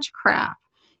 That's a bunch of crap.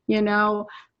 You know,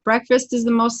 breakfast is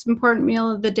the most important meal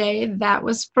of the day. That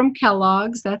was from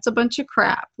Kellogg's. That's a bunch of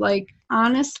crap. Like,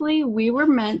 honestly, we were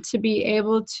meant to be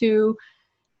able to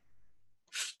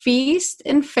feast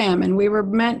and famine. We were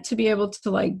meant to be able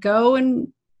to like go and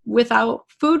without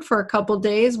food for a couple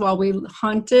days while we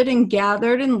hunted and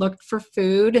gathered and looked for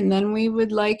food, and then we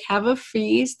would like have a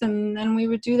feast, and then we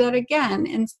would do that again.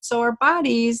 And so our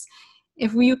bodies,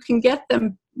 if you can get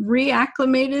them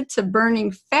reacclimated to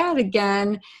burning fat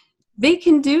again, they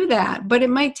can do that, but it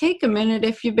might take a minute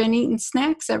if you've been eating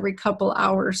snacks every couple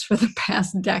hours for the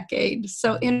past decade.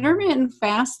 So intermittent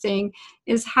fasting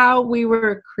is how we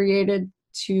were created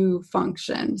to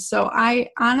function. So I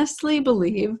honestly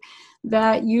believe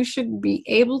that you should be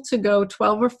able to go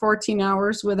 12 or 14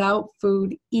 hours without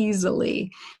food easily.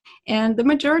 And the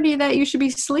majority of that, you should be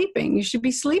sleeping. You should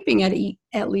be sleeping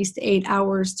at least 8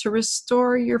 hours to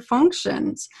restore your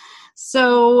functions.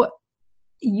 So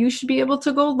you should be able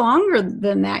to go longer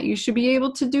than that. You should be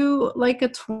able to do like a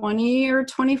 20 or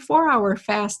 24-hour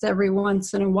fast every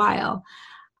once in a while.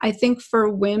 I think for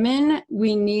women,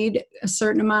 we need a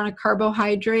certain amount of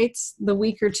carbohydrates the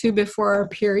week or two before our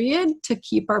period to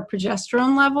keep our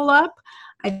progesterone level up.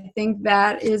 I think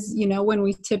that is, you know, when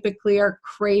we typically are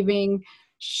craving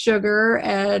sugar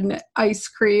and ice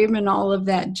cream and all of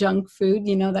that junk food,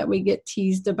 you know, that we get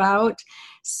teased about.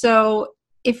 So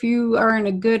if you are in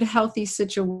a good, healthy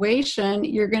situation,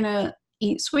 you're going to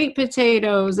eat sweet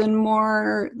potatoes and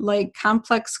more like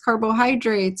complex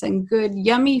carbohydrates and good,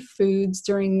 yummy foods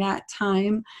during that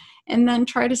time. And then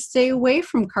try to stay away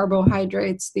from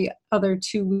carbohydrates the other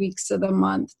 2 weeks of the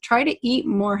month. Try to eat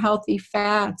more healthy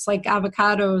fats like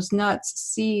avocados, nuts,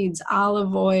 seeds,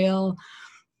 olive oil,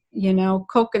 you know,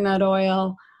 coconut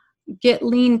oil. Get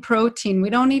lean protein. We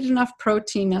don't eat enough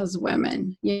protein as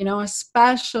women, you know,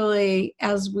 especially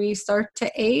as we start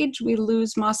to age, we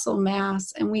lose muscle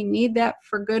mass, and we need that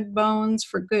for good bones,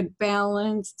 for good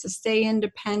balance, to stay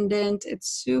independent. It's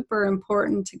super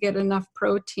important to get enough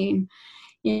protein,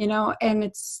 you know, and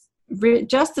it's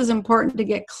just as important to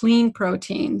get clean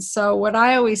protein. So what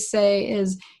I always say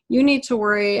is you need to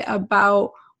worry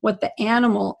about what the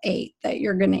animal ate that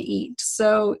you're going to eat.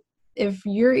 So if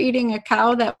you're eating a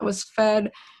cow that was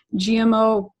fed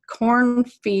GMO corn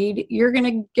feed, you're going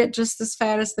to get just as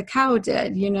fat as the cow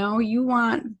did. You know, you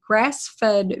want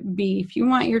grass-fed beef. You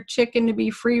want your chicken to be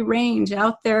free range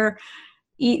out there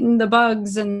eating the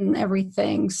bugs and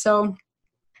everything. So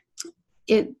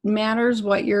it matters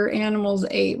what your animals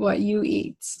ate, what you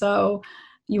eat. So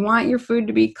you want your food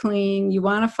to be clean. You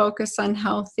want to focus on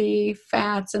healthy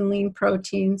fats and lean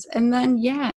proteins. And then,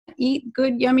 yeah, eat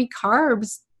good, yummy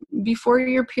carbs before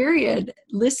your period.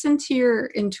 Listen to your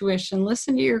intuition,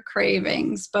 listen to your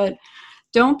cravings, but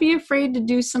don't be afraid to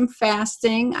do some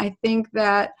fasting. I think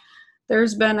that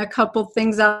there's been a couple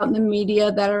things out in the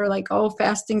media that are like, oh,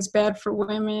 fasting's bad for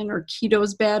women or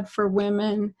keto's bad for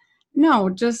women. No,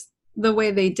 just the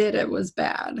way they did it was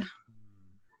bad.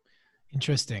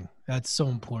 Interesting. That's so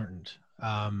important.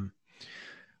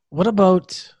 What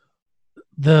about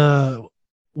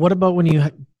when you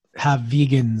have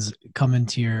vegans come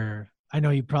into your, I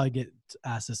know you probably get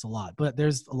asked this a lot, but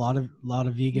there's a lot of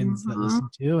vegans that listen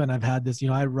to, and I've had this, you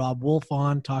know, I had Rob Wolf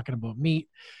on talking about meat,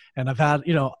 and I've had,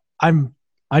 you know,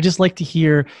 I just like to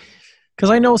hear, because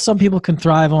I know some people can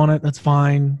thrive on it. That's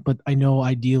fine. But I know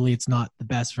ideally it's not the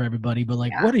best for everybody, but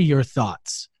like, what are your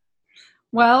thoughts?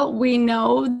 Well, we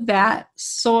know that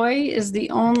soy is the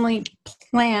only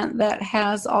plant that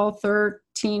has all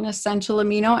 13 essential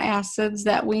amino acids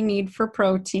that we need for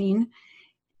protein.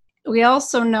 We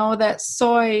also know that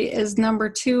soy is number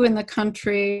 2 in the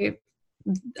country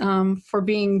for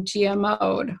being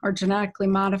GMO'd or genetically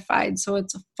modified. So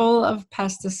it's full of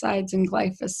pesticides and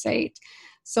glyphosate.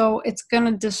 So it's going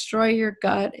to destroy your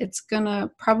gut. It's going to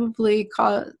probably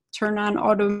turn on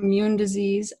autoimmune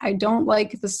disease. I don't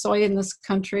like the soy in this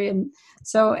country. And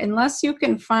so unless you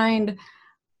can find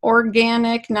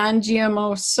organic,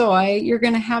 non-GMO soy, you're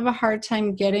going to have a hard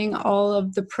time getting all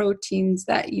of the proteins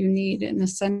that you need and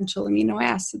essential amino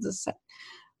acids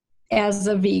as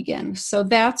a vegan. So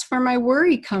that's where my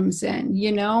worry comes in.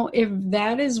 You know, if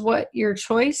that is what your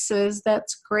choice is,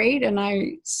 that's great, and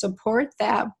I support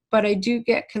that. But I do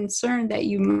get concerned that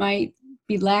you might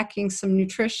be lacking some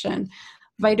nutrition.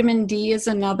 Vitamin D is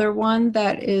another one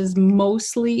that is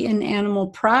mostly in animal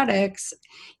products.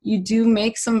 You do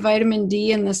make some vitamin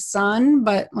D in the sun,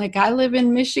 but like I live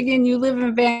in Michigan, you live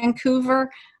in Vancouver,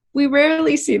 we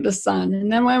rarely see the sun.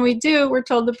 And then when we do, we're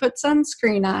told to put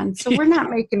sunscreen on. So we're not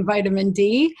making vitamin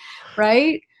D,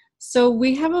 right? So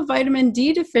we have a vitamin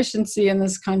D deficiency in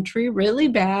this country, really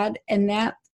bad, and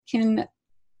that can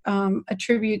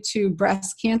attribute to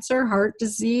breast cancer, heart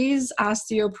disease,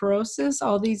 osteoporosis,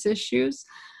 all these issues.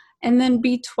 And then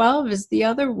B12 is the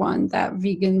other one that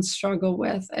vegans struggle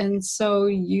with. And so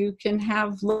you can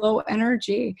have low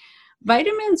energy.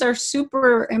 Vitamins are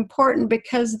super important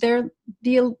because they're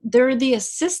the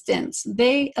assistants.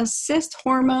 They assist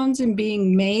hormones in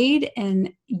being made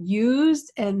and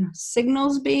used and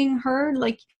signals being heard.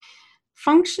 Like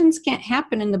functions can't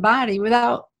happen in the body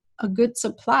without a good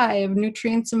supply of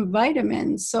nutrients and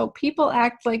vitamins. So people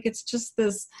act like it's just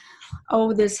this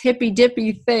hippy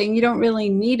dippy thing. You don't really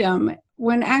need them.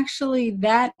 When actually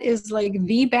that is like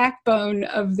the backbone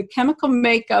of the chemical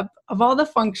makeup of all the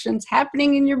functions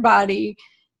happening in your body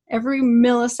every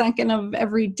millisecond of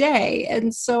every day.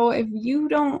 And so if you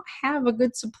don't have a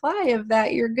good supply of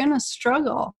that, you're going to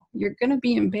struggle. You're going to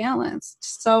be imbalanced.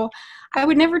 So I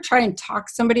would never try and talk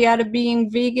somebody out of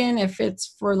being vegan if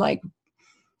it's for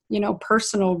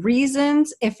personal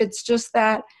reasons. If it's just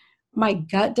that my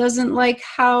gut doesn't like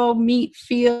how meat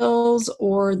feels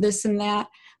or this and that,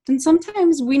 then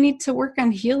sometimes we need to work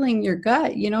on healing your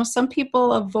gut. Some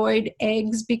people avoid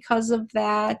eggs because of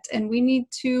that, and we need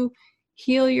to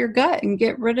heal your gut and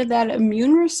get rid of that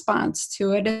immune response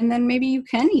to it. And then maybe you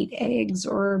can eat eggs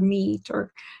or meat,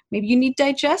 or maybe you need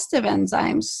digestive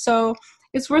enzymes. So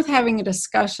it's worth having a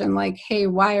discussion like, hey,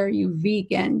 why are you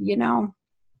vegan?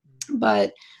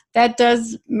 But that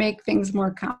does make things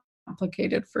more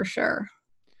complicated for sure.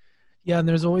 Yeah. And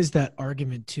there's always that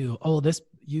argument too.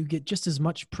 You get just as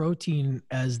much protein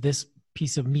as this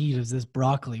piece of meat as this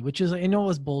broccoli, which is, I know,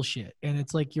 is bullshit. And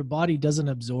it's like your body doesn't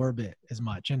absorb it as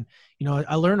much. And,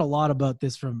 I learned a lot about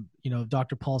this from,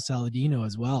 Dr. Paul Saladino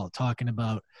as well, talking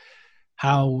about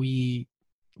how we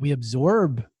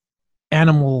absorb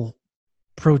animal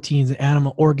proteins and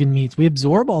animal organ meats. We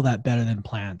absorb all that better than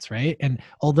plants, right? And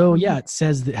although, it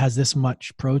says that it has this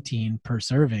much protein per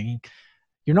serving,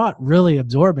 you're not really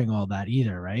absorbing all that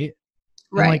either, right?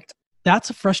 Right.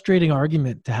 That's a frustrating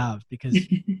argument to have because,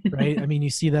 right? I mean, you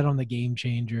see that on the Game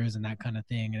Changers and that kind of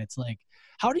thing. And it's like,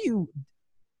 how do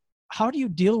you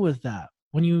deal with that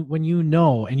when you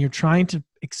know, and you're trying to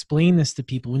explain this to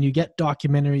people, when you get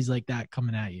documentaries like that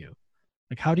coming at you?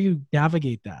 Like, how do you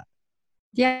navigate that?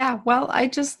 Yeah, well, I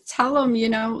just tell them,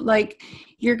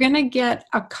 you're going to get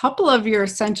a couple of your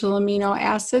essential amino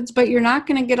acids, but you're not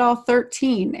going to get all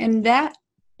 13. And that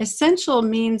essential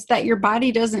means that your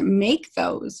body doesn't make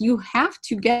those. You have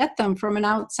to get them from an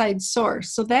outside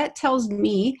source. So that tells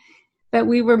me that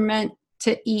we were meant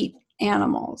to eat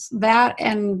animals, that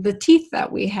and the teeth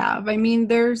that we have. I mean,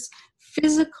 there's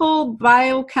physical,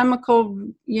 biochemical,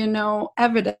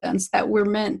 evidence that we're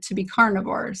meant to be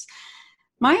carnivores.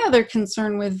 My other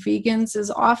concern with vegans is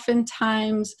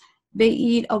oftentimes they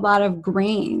eat a lot of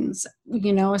grains,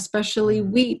 especially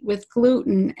wheat with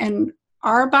gluten. And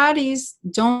our bodies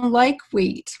don't like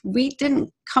wheat. Wheat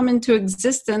didn't come into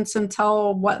existence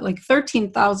until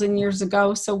 13,000 years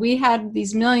ago. So we had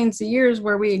these millions of years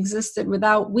where we existed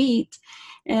without wheat.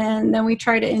 And then we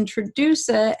try to introduce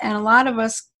it, and a lot of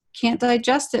us can't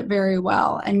digest it very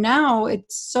well. And now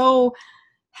it's so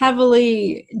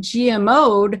heavily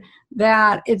GMO'd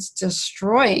that it's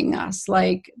destroying us.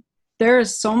 Like, there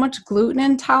is so much gluten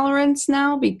intolerance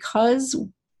now because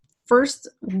first,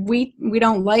 we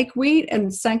don't like wheat,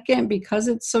 and second, because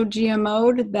it's so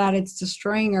GMO'd that it's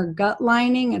destroying our gut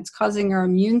lining. It's causing our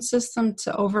immune system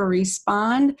to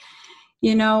over-respond.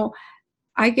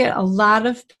 I get a lot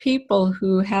of people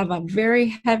who have a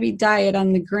very heavy diet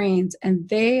on the grains, and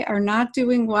they are not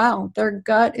doing well. Their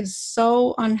gut is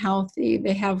so unhealthy.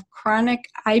 They have chronic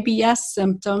IBS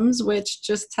symptoms, which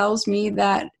just tells me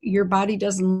that your body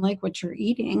doesn't like what you're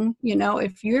eating.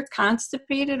 If you're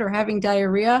constipated or having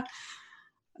diarrhea,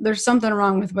 there's something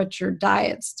wrong with what your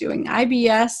diet's doing.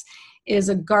 IBS is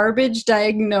a garbage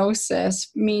diagnosis,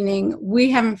 meaning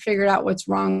we haven't figured out what's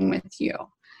wrong with you.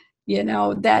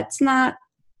 That's not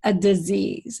a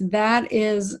disease. That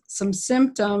is some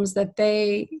symptoms that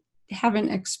they haven't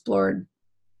explored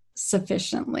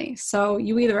sufficiently. So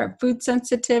you either have food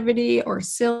sensitivity or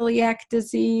celiac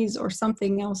disease or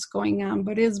something else going on,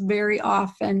 but it is very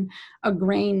often a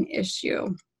grain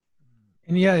issue.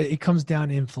 And yeah, it comes down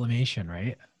to inflammation,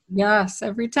 right? Yes,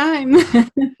 every time.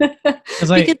 Because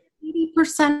 80%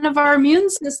 80% of our immune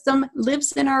system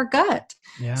lives in our gut.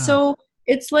 Yeah. So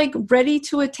it's like ready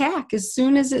to attack as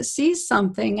soon as it sees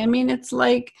something. I mean, it's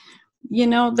like,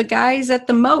 the guys at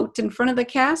the moat in front of the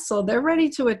castle, they're ready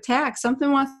to attack.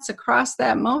 Something wants to cross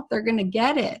that moat, they're going to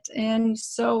get it. And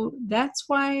so that's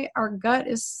why our gut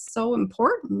is so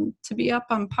important to be up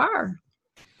on par.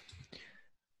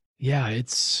 Yeah,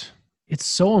 it's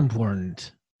so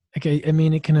important. Like, I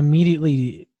mean, it can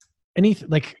immediately,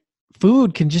 like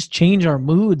food can just change our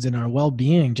moods and our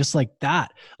well-being just like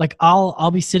that. Like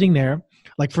I'll be sitting there,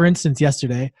 like for instance,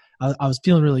 yesterday, I was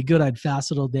feeling really good. I'd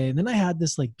fasted all day. And then I had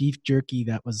this like beef jerky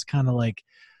that was kind of like,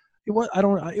 it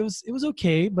was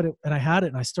okay, but and I had it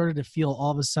and I started to feel all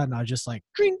of a sudden, I was just like,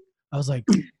 drink. I was like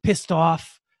pissed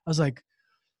off. I was like,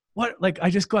 what? Like,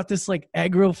 I just got this like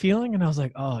aggro feeling and I was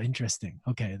like, oh, interesting.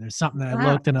 Okay. There's something that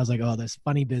I looked and I was like, oh, there's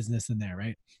funny business in there.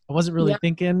 Right. I wasn't really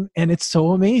thinking. And it's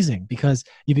so amazing because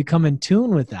you become in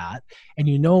tune with that. And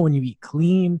when you eat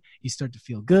clean, you start to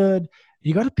feel good.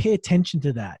 You got to pay attention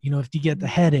to that. If you get the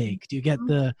headache, do you get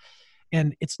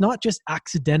and it's not just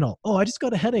accidental. Oh, I just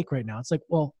got a headache right now. It's like,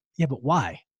 well, yeah, but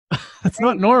why? That's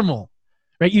not normal,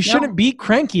 right? You shouldn't be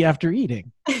cranky after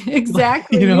eating.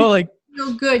 Exactly. Like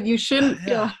feel good. You shouldn't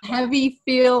feel heavy,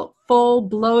 feel full,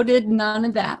 bloated, none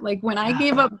of that. Like when I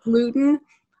gave up gluten,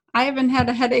 I haven't had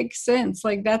a headache since.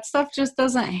 Like that stuff just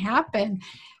doesn't happen.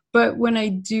 But when I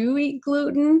do eat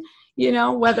gluten,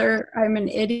 whether I'm an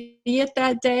idiot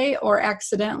that day or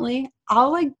accidentally,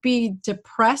 I'll like be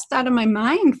depressed out of my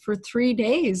mind for 3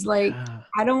 days. Like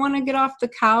I don't want to get off the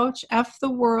couch, F the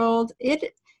world.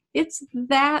 It's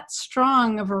that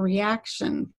strong of a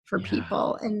reaction for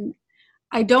people. And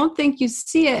I don't think you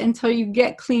see it until you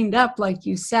get cleaned up, like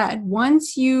you said.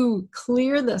 Once you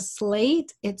clear the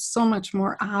slate, it's so much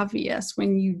more obvious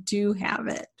when you do have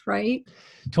it, right?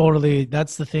 Totally.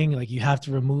 That's the thing. Like you have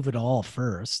to remove it all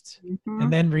first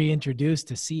and then reintroduce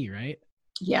to see, right?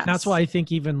 Yes. And that's why I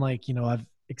think even like, I've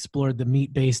explored the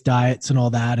meat-based diets and all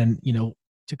that and,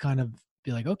 to kind of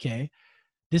be like, okay,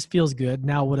 this feels good.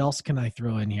 Now what else can I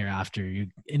throw in here after you?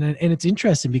 And it's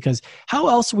interesting because how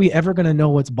else are we ever going to know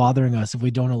what's bothering us if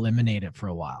we don't eliminate it for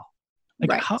a while?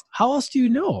 Like how else do you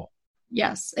know?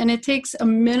 Yes. And it takes a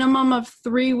minimum of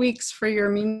 3 weeks for your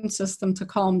immune system to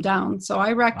calm down. So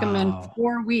I recommend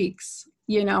 4 weeks,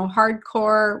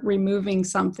 hardcore removing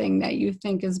something that you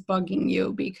think is bugging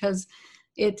you because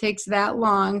it takes that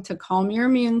long to calm your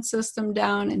immune system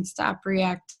down and stop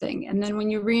reacting. And then when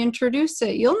you reintroduce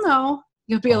it, you'll know.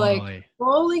 You'll be like,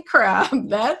 holy crap,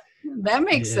 that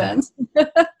makes sense.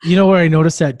 Where I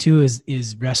noticed that too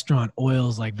is restaurant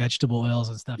oils, like vegetable oils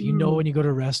and stuff. When you go to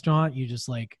a restaurant, you just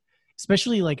like,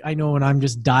 especially like I know when I'm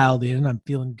just dialed in, I'm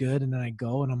feeling good. And then I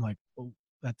go and I'm like, oh,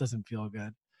 that doesn't feel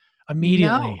good.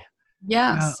 Immediately. No.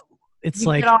 Yes. It's you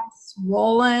like get all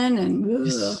swollen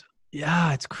and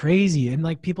it's crazy. And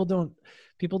like people don't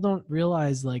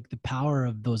realize like the power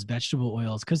of those vegetable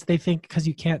oils because they think because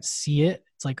you can't see it,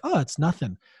 it's like, oh, it's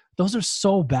nothing. Those are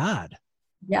so bad.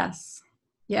 Yes.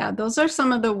 Yeah. Those are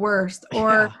some of the worst.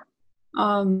 Or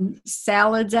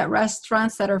salads at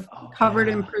restaurants that are covered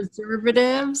in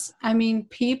preservatives. I mean,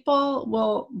 people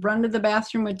will run to the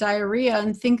bathroom with diarrhea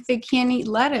and think they can't eat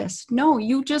lettuce. No,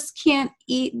 you just can't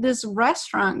eat this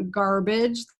restaurant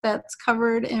garbage that's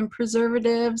covered in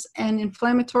preservatives and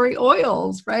inflammatory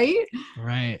oils, right?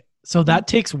 Right. So that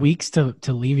takes weeks to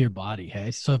leave your body.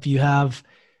 Hey, so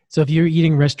if you're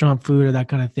eating restaurant food or that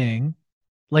kind of thing,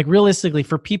 like realistically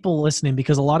for people listening,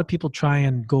 because a lot of people try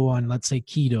and go on, let's say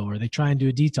keto, or they try and do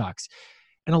a detox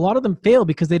and a lot of them fail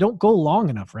because they don't go long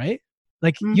enough, right?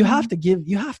 Like you have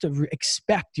to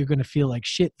expect you're going to feel like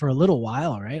shit for a little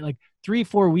while, right? Like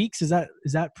 3-4 weeks. Is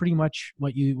that pretty much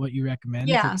what you recommend?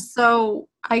 Yeah. So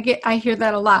I hear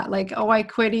that a lot. Like, oh, I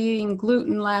quit eating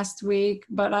gluten last week,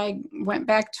 but I went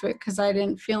back to it because I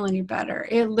didn't feel any better.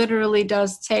 It literally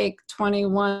does take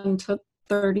 21 to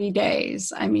 30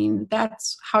 days. I mean,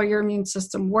 that's how your immune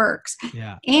system works.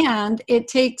 Yeah. And it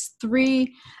takes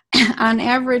on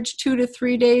average 2 to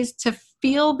 3 days to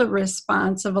feel the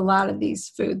response of a lot of these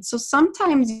foods. So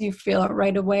sometimes you feel it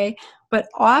right away, but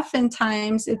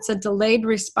oftentimes it's a delayed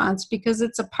response because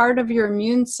it's a part of your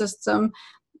immune system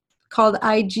called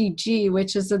IgG,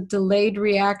 which is a delayed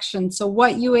reaction. So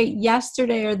what you ate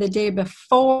yesterday or the day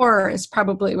before is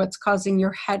probably what's causing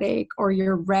your headache or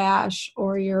your rash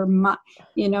or your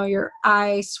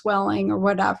eye swelling or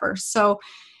whatever. So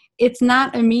it's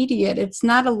not immediate. It's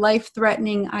not a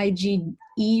life-threatening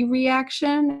IgE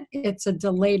reaction. It's a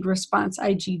delayed response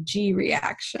IgG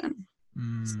reaction.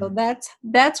 So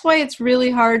that's why it's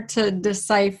really hard to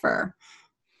decipher.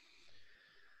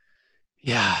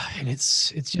 Yeah. And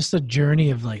it's just a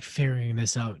journey of like figuring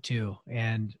this out too.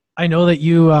 And I know that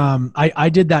you, I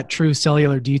did that true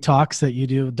cellular detox that you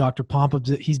do. Dr. Pomp,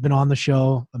 he's been on the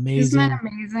show. Isn't that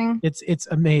Amazing. amazing? It's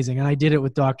amazing. And I did it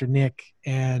with Dr. Nick.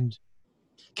 And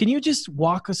can you just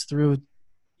walk us through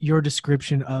your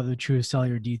description of the true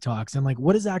cellular detox and like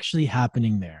what is actually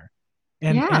happening there?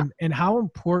 And how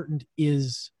important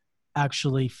is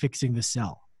actually fixing the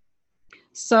cell?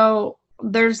 So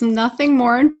there's nothing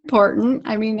more important.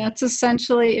 I mean, that's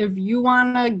essentially if you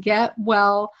want to get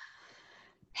well,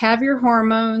 have your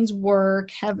hormones work,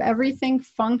 have everything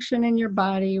function in your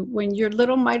body, when your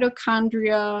little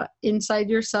mitochondria inside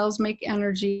your cells make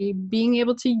energy, being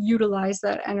able to utilize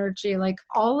that energy, like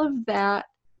all of that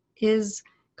is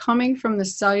coming from the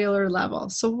cellular level.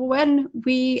 So when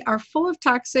we are full of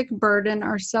toxic burden,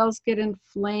 our cells get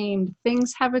inflamed,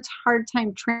 things have a hard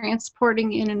time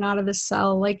transporting in and out of the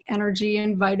cell, like energy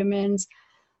and vitamins.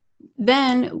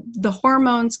 Then the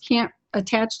hormones can't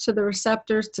attach to the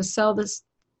receptors to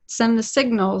send the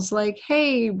signals like,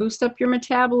 hey, boost up your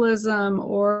metabolism,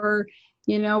 or,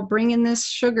 bring in this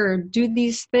sugar, do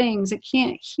these things. It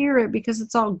can't hear it because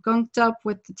it's all gunked up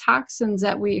with the toxins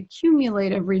that we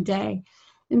accumulate every day.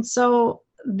 And so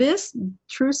this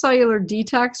True Cellular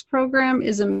Detox program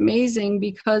is amazing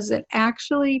because it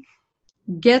actually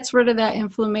gets rid of that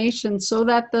inflammation so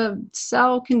that the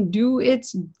cell can do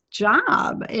its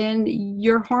job and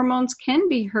your hormones can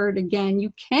be heard again.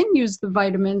 You can use the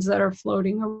vitamins that are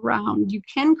floating around. You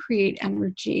can create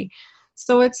energy.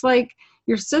 So it's like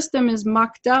your system is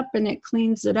mucked up and it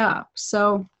cleans it up.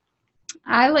 So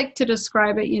I like to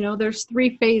describe it, there's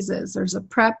 3 phases. There's a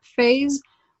prep phase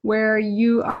where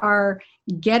you are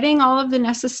getting all of the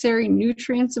necessary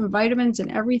nutrients and vitamins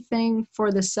and everything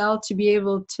for the cell to be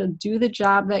able to do the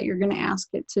job that you're going to ask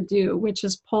it to do, which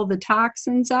is pull the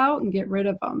toxins out and get rid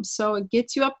of them. So it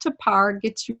gets you up to par,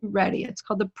 gets you ready. It's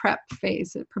called the prep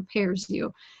phase. It prepares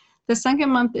you. The second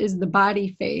month is the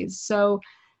body phase. So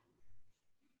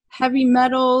heavy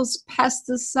metals,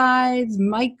 pesticides,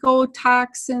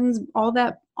 mycotoxins,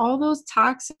 all those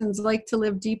toxins like to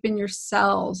live deep in your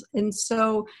cells. And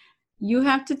so you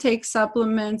have to take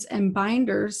supplements and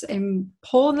binders and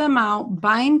pull them out,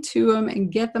 bind to them, and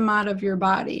get them out of your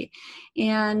body.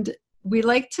 And we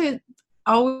like to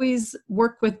always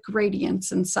work with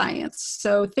gradients in science.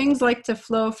 So things like to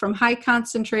flow from high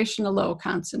concentration to low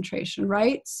concentration,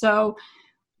 right? So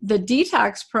the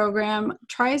detox program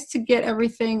tries to get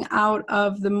everything out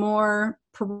of the more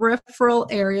peripheral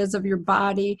areas of your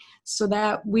body so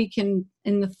that we can,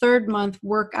 in the third month,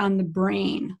 work on the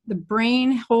brain. The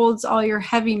brain holds all your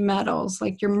heavy metals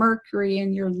like your mercury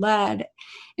and your lead.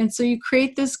 And so you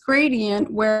create this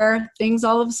gradient where things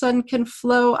all of a sudden can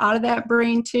flow out of that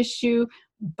brain tissue,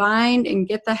 bind, and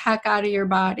get the heck out of your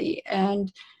body.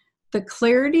 And the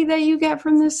clarity that you get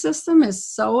from this system is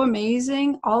so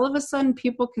amazing. All of a sudden,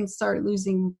 people can start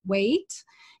losing weight.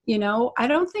 I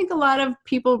don't think a lot of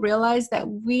people realize that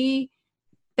weight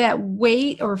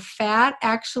or fat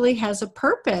actually has a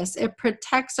purpose. It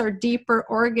protects our deeper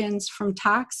organs from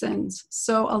toxins.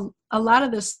 So a lot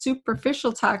of the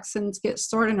superficial toxins get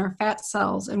stored in our fat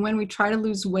cells. And when we try to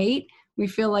lose weight, we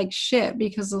feel like shit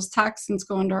because those toxins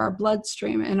go into our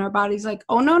bloodstream and our body's like,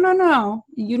 oh, no.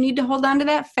 You need to hold on to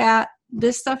that fat.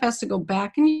 This stuff has to go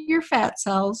back into your fat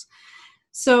cells.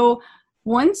 So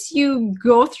once you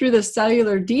go through the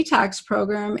cellular detox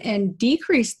program and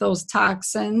decrease those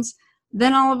toxins,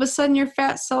 then all of a sudden your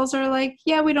fat cells are like,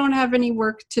 yeah, we don't have any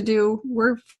work to do.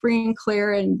 We're free and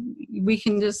clear and we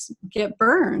can just get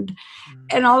burned.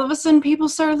 And all of a sudden people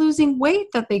start losing weight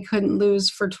that they couldn't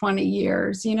lose for 20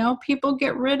 years. People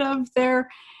get rid of their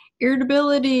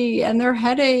irritability and their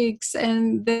headaches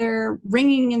and their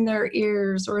ringing in their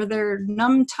ears or their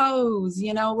numb toes,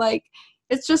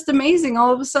 it's just amazing.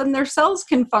 All of a sudden their cells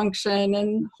can function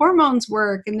and hormones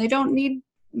work and they don't need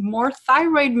more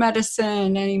thyroid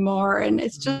medicine anymore. And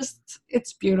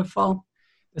it's beautiful.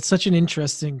 It's such an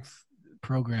interesting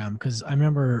program because I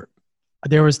remember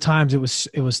there was times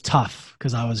it was tough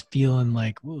because I was feeling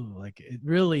like, ooh, like it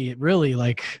really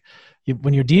like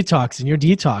when you're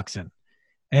detoxing.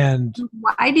 And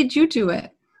why did you do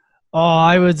it? Oh,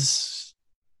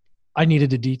 I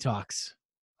needed a detox.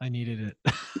 I needed it.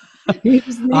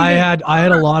 I had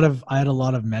a lot of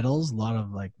metals, a lot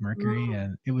of like mercury,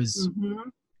 and it was,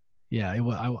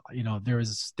 there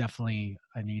was definitely,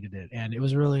 I needed it, and it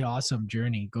was a really awesome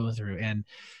journey go through. And,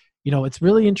 it's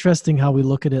really interesting how we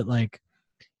look at it. Like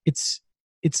it's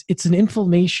an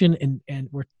inflammation and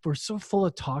we're so full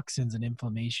of toxins and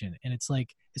inflammation. And it's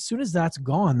like, as soon as that's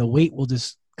gone, the weight will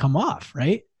just come off.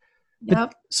 Right. Yep.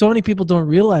 But so many people don't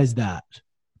realize that.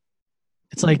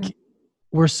 It's like,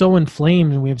 we're so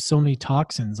inflamed and we have so many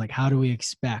toxins. Like, how do we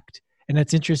expect? And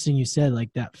that's interesting. You said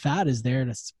like that fat is there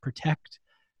to protect.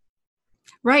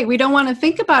 Right. We don't want to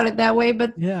think about it that way,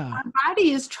 but Yeah. our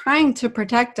body is trying to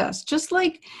protect us. Just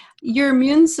like your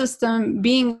immune system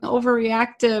being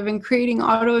overreactive and creating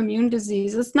autoimmune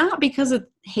disease, it's not because it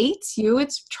hates you,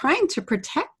 it's trying to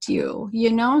protect you,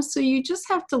 So you just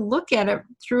have to look at it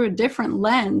through a different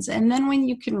lens. And then when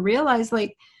you can realize,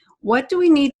 like, what do we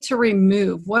need to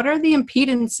remove? What are the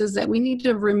impedances that we need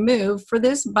to remove for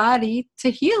this body to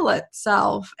heal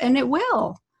itself? And it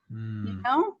will,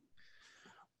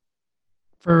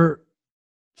 For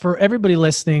everybody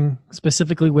listening,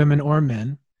 specifically women or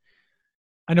men,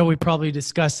 I know we probably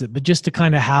discussed it, but just to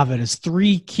kind of have it as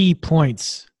 3 key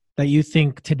points that you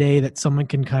think today that someone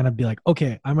can kind of be like,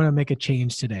 okay, I'm going to make a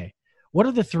change today. What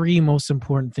are the 3 most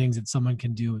important things that someone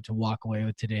can do to walk away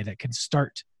with today that can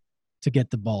start to get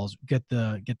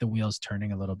the wheels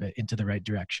turning a little bit into the right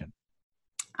direction?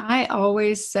 I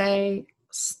always say,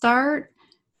 start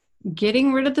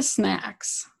getting rid of the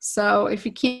snacks. So if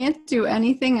you can't do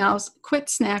anything else, quit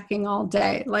snacking all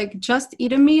day. Like, just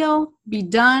eat a meal, be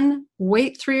done,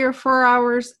 wait 3 or 4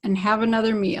 hours and have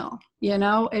another meal.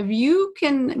 If you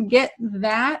can get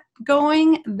that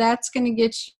going, that's going to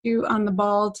get you on the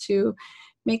ball to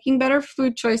making better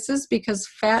food choices, because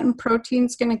fat and protein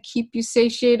is going to keep you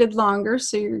satiated longer.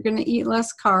 So you're going to eat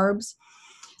less carbs.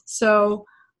 So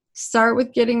start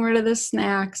with getting rid of the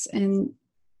snacks and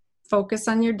focus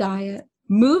on your diet.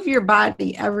 Move your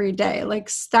body every day. Like,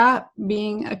 stop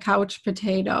being a couch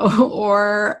potato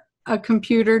or a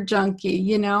computer junkie.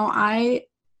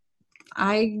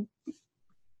 I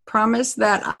promise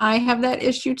that I have that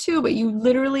issue too, but you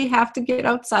literally have to get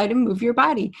outside and move your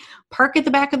body. Park at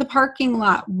the back of the parking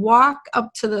lot, walk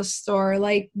up to the store,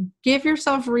 like, give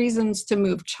yourself reasons to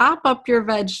move, chop up your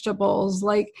vegetables,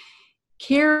 like,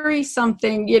 carry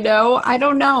something, I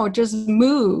don't know, just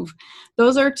move.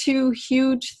 Those are 2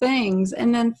 huge things.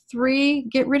 And then 3,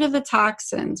 get rid of the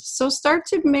toxins. So start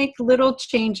to make little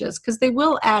changes, because they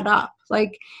will add up.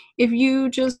 Like, if you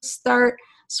just start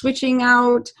switching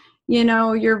out,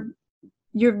 your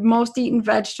most eaten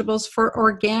vegetables for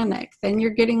organic, then you're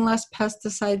getting less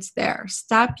pesticides there.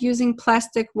 Stop using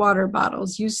plastic water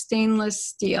bottles, use stainless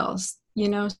steel.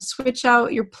 Switch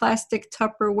out your plastic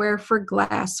Tupperware for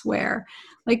glassware.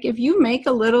 Like, if you make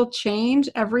a little change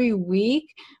every week,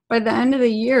 by the end of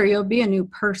the year, you'll be a new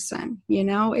person.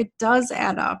 It does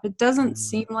add up. It doesn't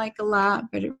seem like a lot,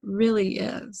 but it really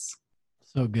is.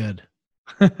 So good.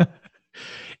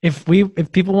 If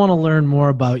people want to learn more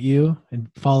about you and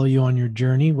follow you on your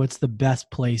journey, what's the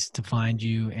best place to find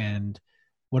you, and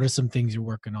what are some things you're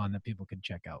working on that people can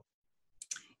check out?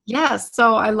 Yes.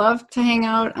 So I love to hang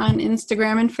out on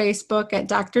Instagram and Facebook at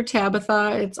Dr.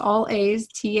 Tabitha. It's all A's,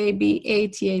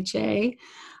 TABATHA.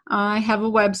 I have a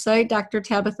website,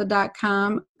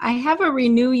 drtabitha.com. I have a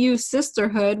Renew You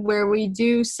Sisterhood, where we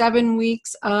do 7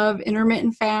 weeks of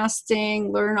intermittent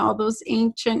fasting, learn all those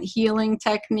ancient healing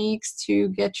techniques to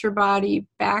get your body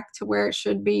back to where it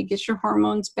should be, get your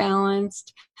hormones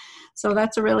balanced. So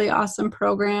that's a really awesome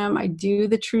program. I do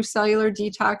the True Cellular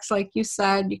Detox, like you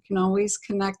said. You can always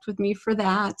connect with me for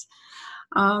that.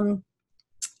 And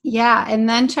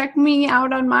then check me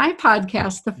out on my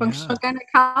podcast, The Functional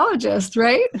Gynecologist,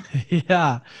 right?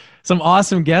 Yeah. Some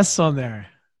awesome guests on there.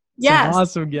 Yes. Some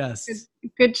awesome guests.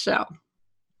 Good show.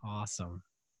 Awesome.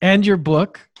 And your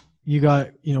book, you got,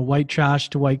 White Trash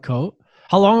to White Coat.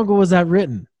 How long ago was that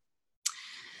written?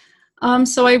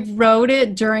 So I wrote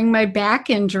it during my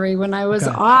back injury when I was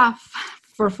off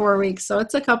for 4 weeks. So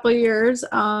it's a couple of years.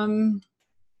 I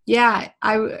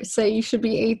would say you should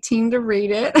be 18 to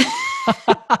read it.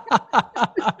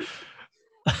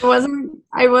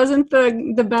 I wasn't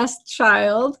the best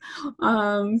child.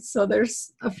 So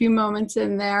there's a few moments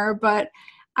in there, but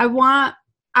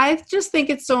I just think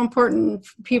it's so important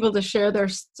for people to share their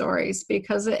stories,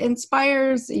 because it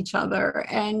inspires each other.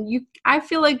 And I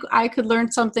feel like I could learn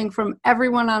something from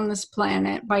everyone on this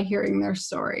planet by hearing their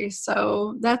stories.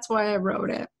 So that's why I wrote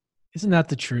it. Isn't that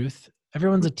the truth?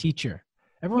 Everyone's a teacher.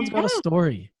 Everyone's got a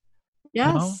story.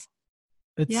 Yes.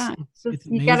 It's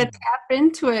you got to tap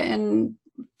into it and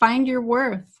find your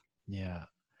worth. Yeah.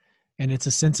 And it's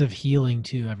a sense of healing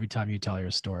too, every time you tell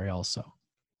your story also.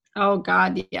 Oh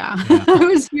God. Yeah. It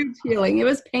was huge healing. It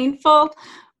was painful,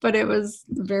 but it was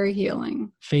very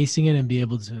healing. Facing it and be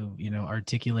able to,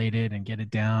 articulate it and get it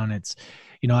down. It's,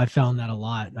 I found that a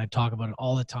lot. And I talk about it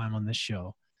all the time on this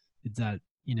show. It's that,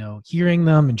 hearing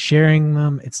them and sharing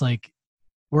them, it's like,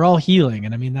 we're all healing.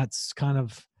 And I mean, that's kind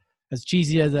of, as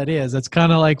cheesy as that is, that's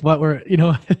kind of like what we're,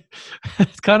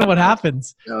 it's kind of what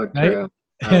happens. So true. Right?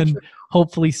 And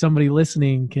hopefully somebody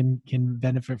listening can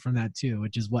benefit from that too,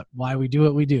 which is why we do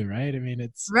what we do, right? I mean,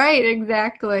 it's right,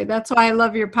 exactly. That's why I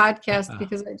love your podcast,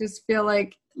 because I just feel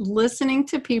like listening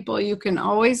to people, you can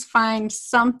always find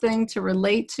something to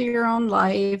relate to your own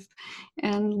life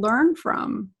and learn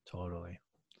from. Totally.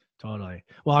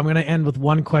 Well, I'm going to end with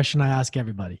one question I ask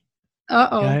everybody.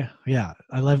 Okay? Yeah.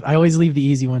 I always leave the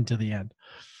easy one to the end.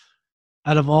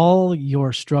 Out of all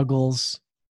your struggles,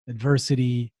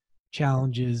 adversity,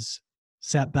 challenges,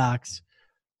 setbacks,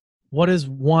 what is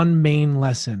one main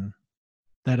lesson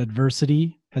that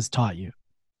adversity has taught you?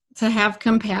 To have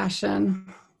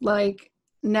compassion. Like,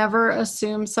 never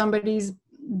assume somebody's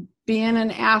being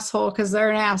an asshole because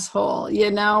they're an asshole,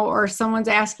 or someone's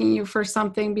asking you for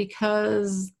something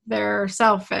because they're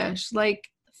selfish. Like,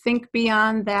 think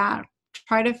beyond that.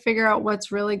 Try to figure out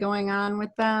what's really going on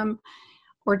with them,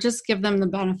 or just give them the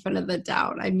benefit of the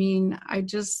doubt. I mean,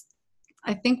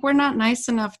 I think we're not nice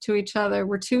enough to each other.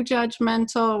 We're too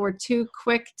judgmental. We're too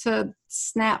quick to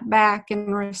snap back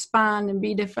and respond and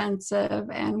be defensive.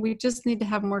 And we just need to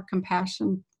have more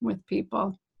compassion with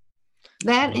people.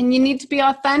 And you need to be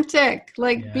authentic.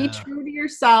 Like, be true to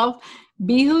yourself.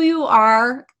 Be who you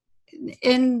are.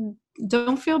 And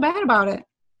don't feel bad about it.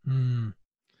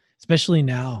 Especially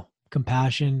now,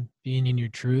 compassion, being in your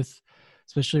truth,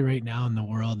 especially right now in the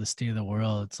world, the state of the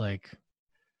world. It's like,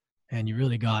 man, you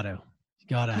really gotta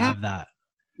have that.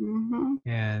 Mm-hmm.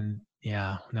 And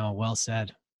well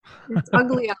said. It's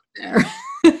ugly out there.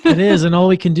 It is. And all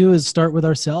we can do is start with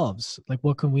ourselves. Like,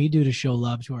 what can we do to show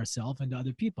love to ourselves and to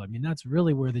other people? I mean, that's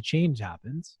really where the change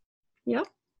happens. Yep.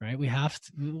 Right. We have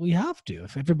to.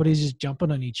 If everybody's just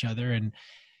jumping on each other and,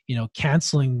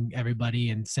 canceling everybody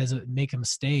and make a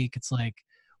mistake, it's like,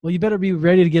 well, you better be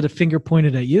ready to get a finger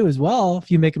pointed at you as well. If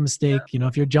you make a mistake,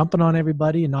 if you're jumping on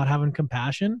everybody and not having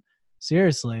compassion,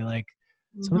 seriously, like,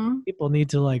 some people need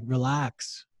to like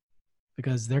relax,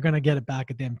 because they're going to get it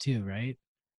back at them too. Right.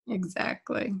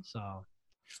 Exactly. So,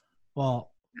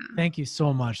 well, thank you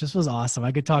so much. This was awesome.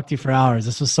 I could talk to you for hours.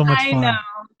 This was so much fun. I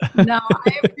know. No,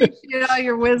 I appreciate all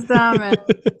your wisdom,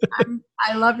 and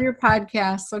I love your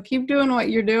podcast. So keep doing what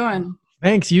you're doing.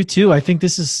 Thanks. You too. I think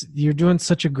you're doing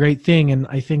such a great thing. And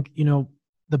I think,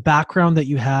 the background that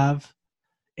you have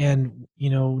and,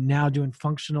 now doing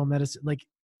functional medicine, like,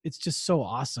 it's just so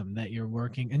awesome that you're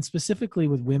working, and specifically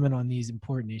with women on these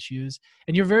important issues,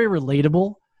 and you're very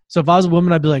relatable. So if I was a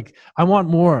woman, I'd be like, I want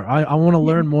more. I want to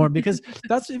learn more, because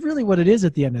that's really what it is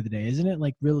at the end of the day, isn't it?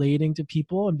 Like, relating to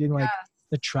people and being like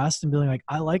the trust and being like,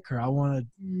 I like her. I want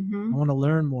to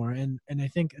learn more. And I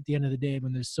think at the end of the day,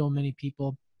 when there's so many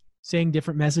people saying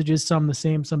different messages, some the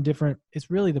same, some different, it's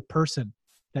really the person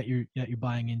that you're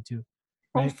buying into.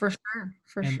 Right? Oh,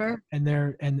 for sure. And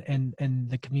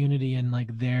the community and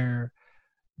like their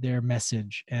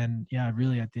message. And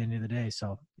really at the end of the day.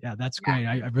 So that's great.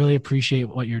 I really appreciate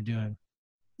what you're doing.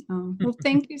 Oh, well,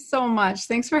 thank you so much.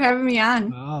 Thanks for having me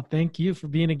on. Oh, thank you for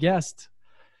being a guest.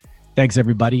 Thanks,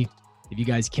 everybody. If you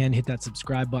guys can, hit that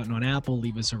subscribe button on Apple,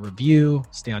 leave us a review,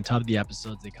 stay on top of the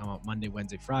episodes. They come out Monday,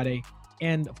 Wednesday, Friday.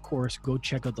 And of course, go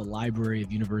check out the library of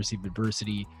University of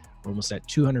Adversity. We're almost at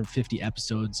 250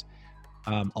 episodes.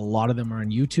 A lot of them are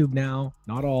on YouTube now.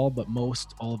 Not all, but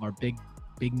most. All of our big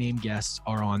name guests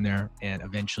are on there, and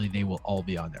eventually they will all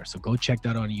be on there. So go check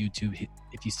that on YouTube.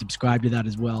 If you subscribe to that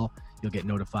as well, you'll get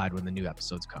notified when the new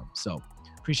episodes come. So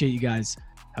appreciate you guys.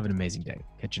 Have an amazing day.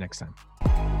 Catch you next time.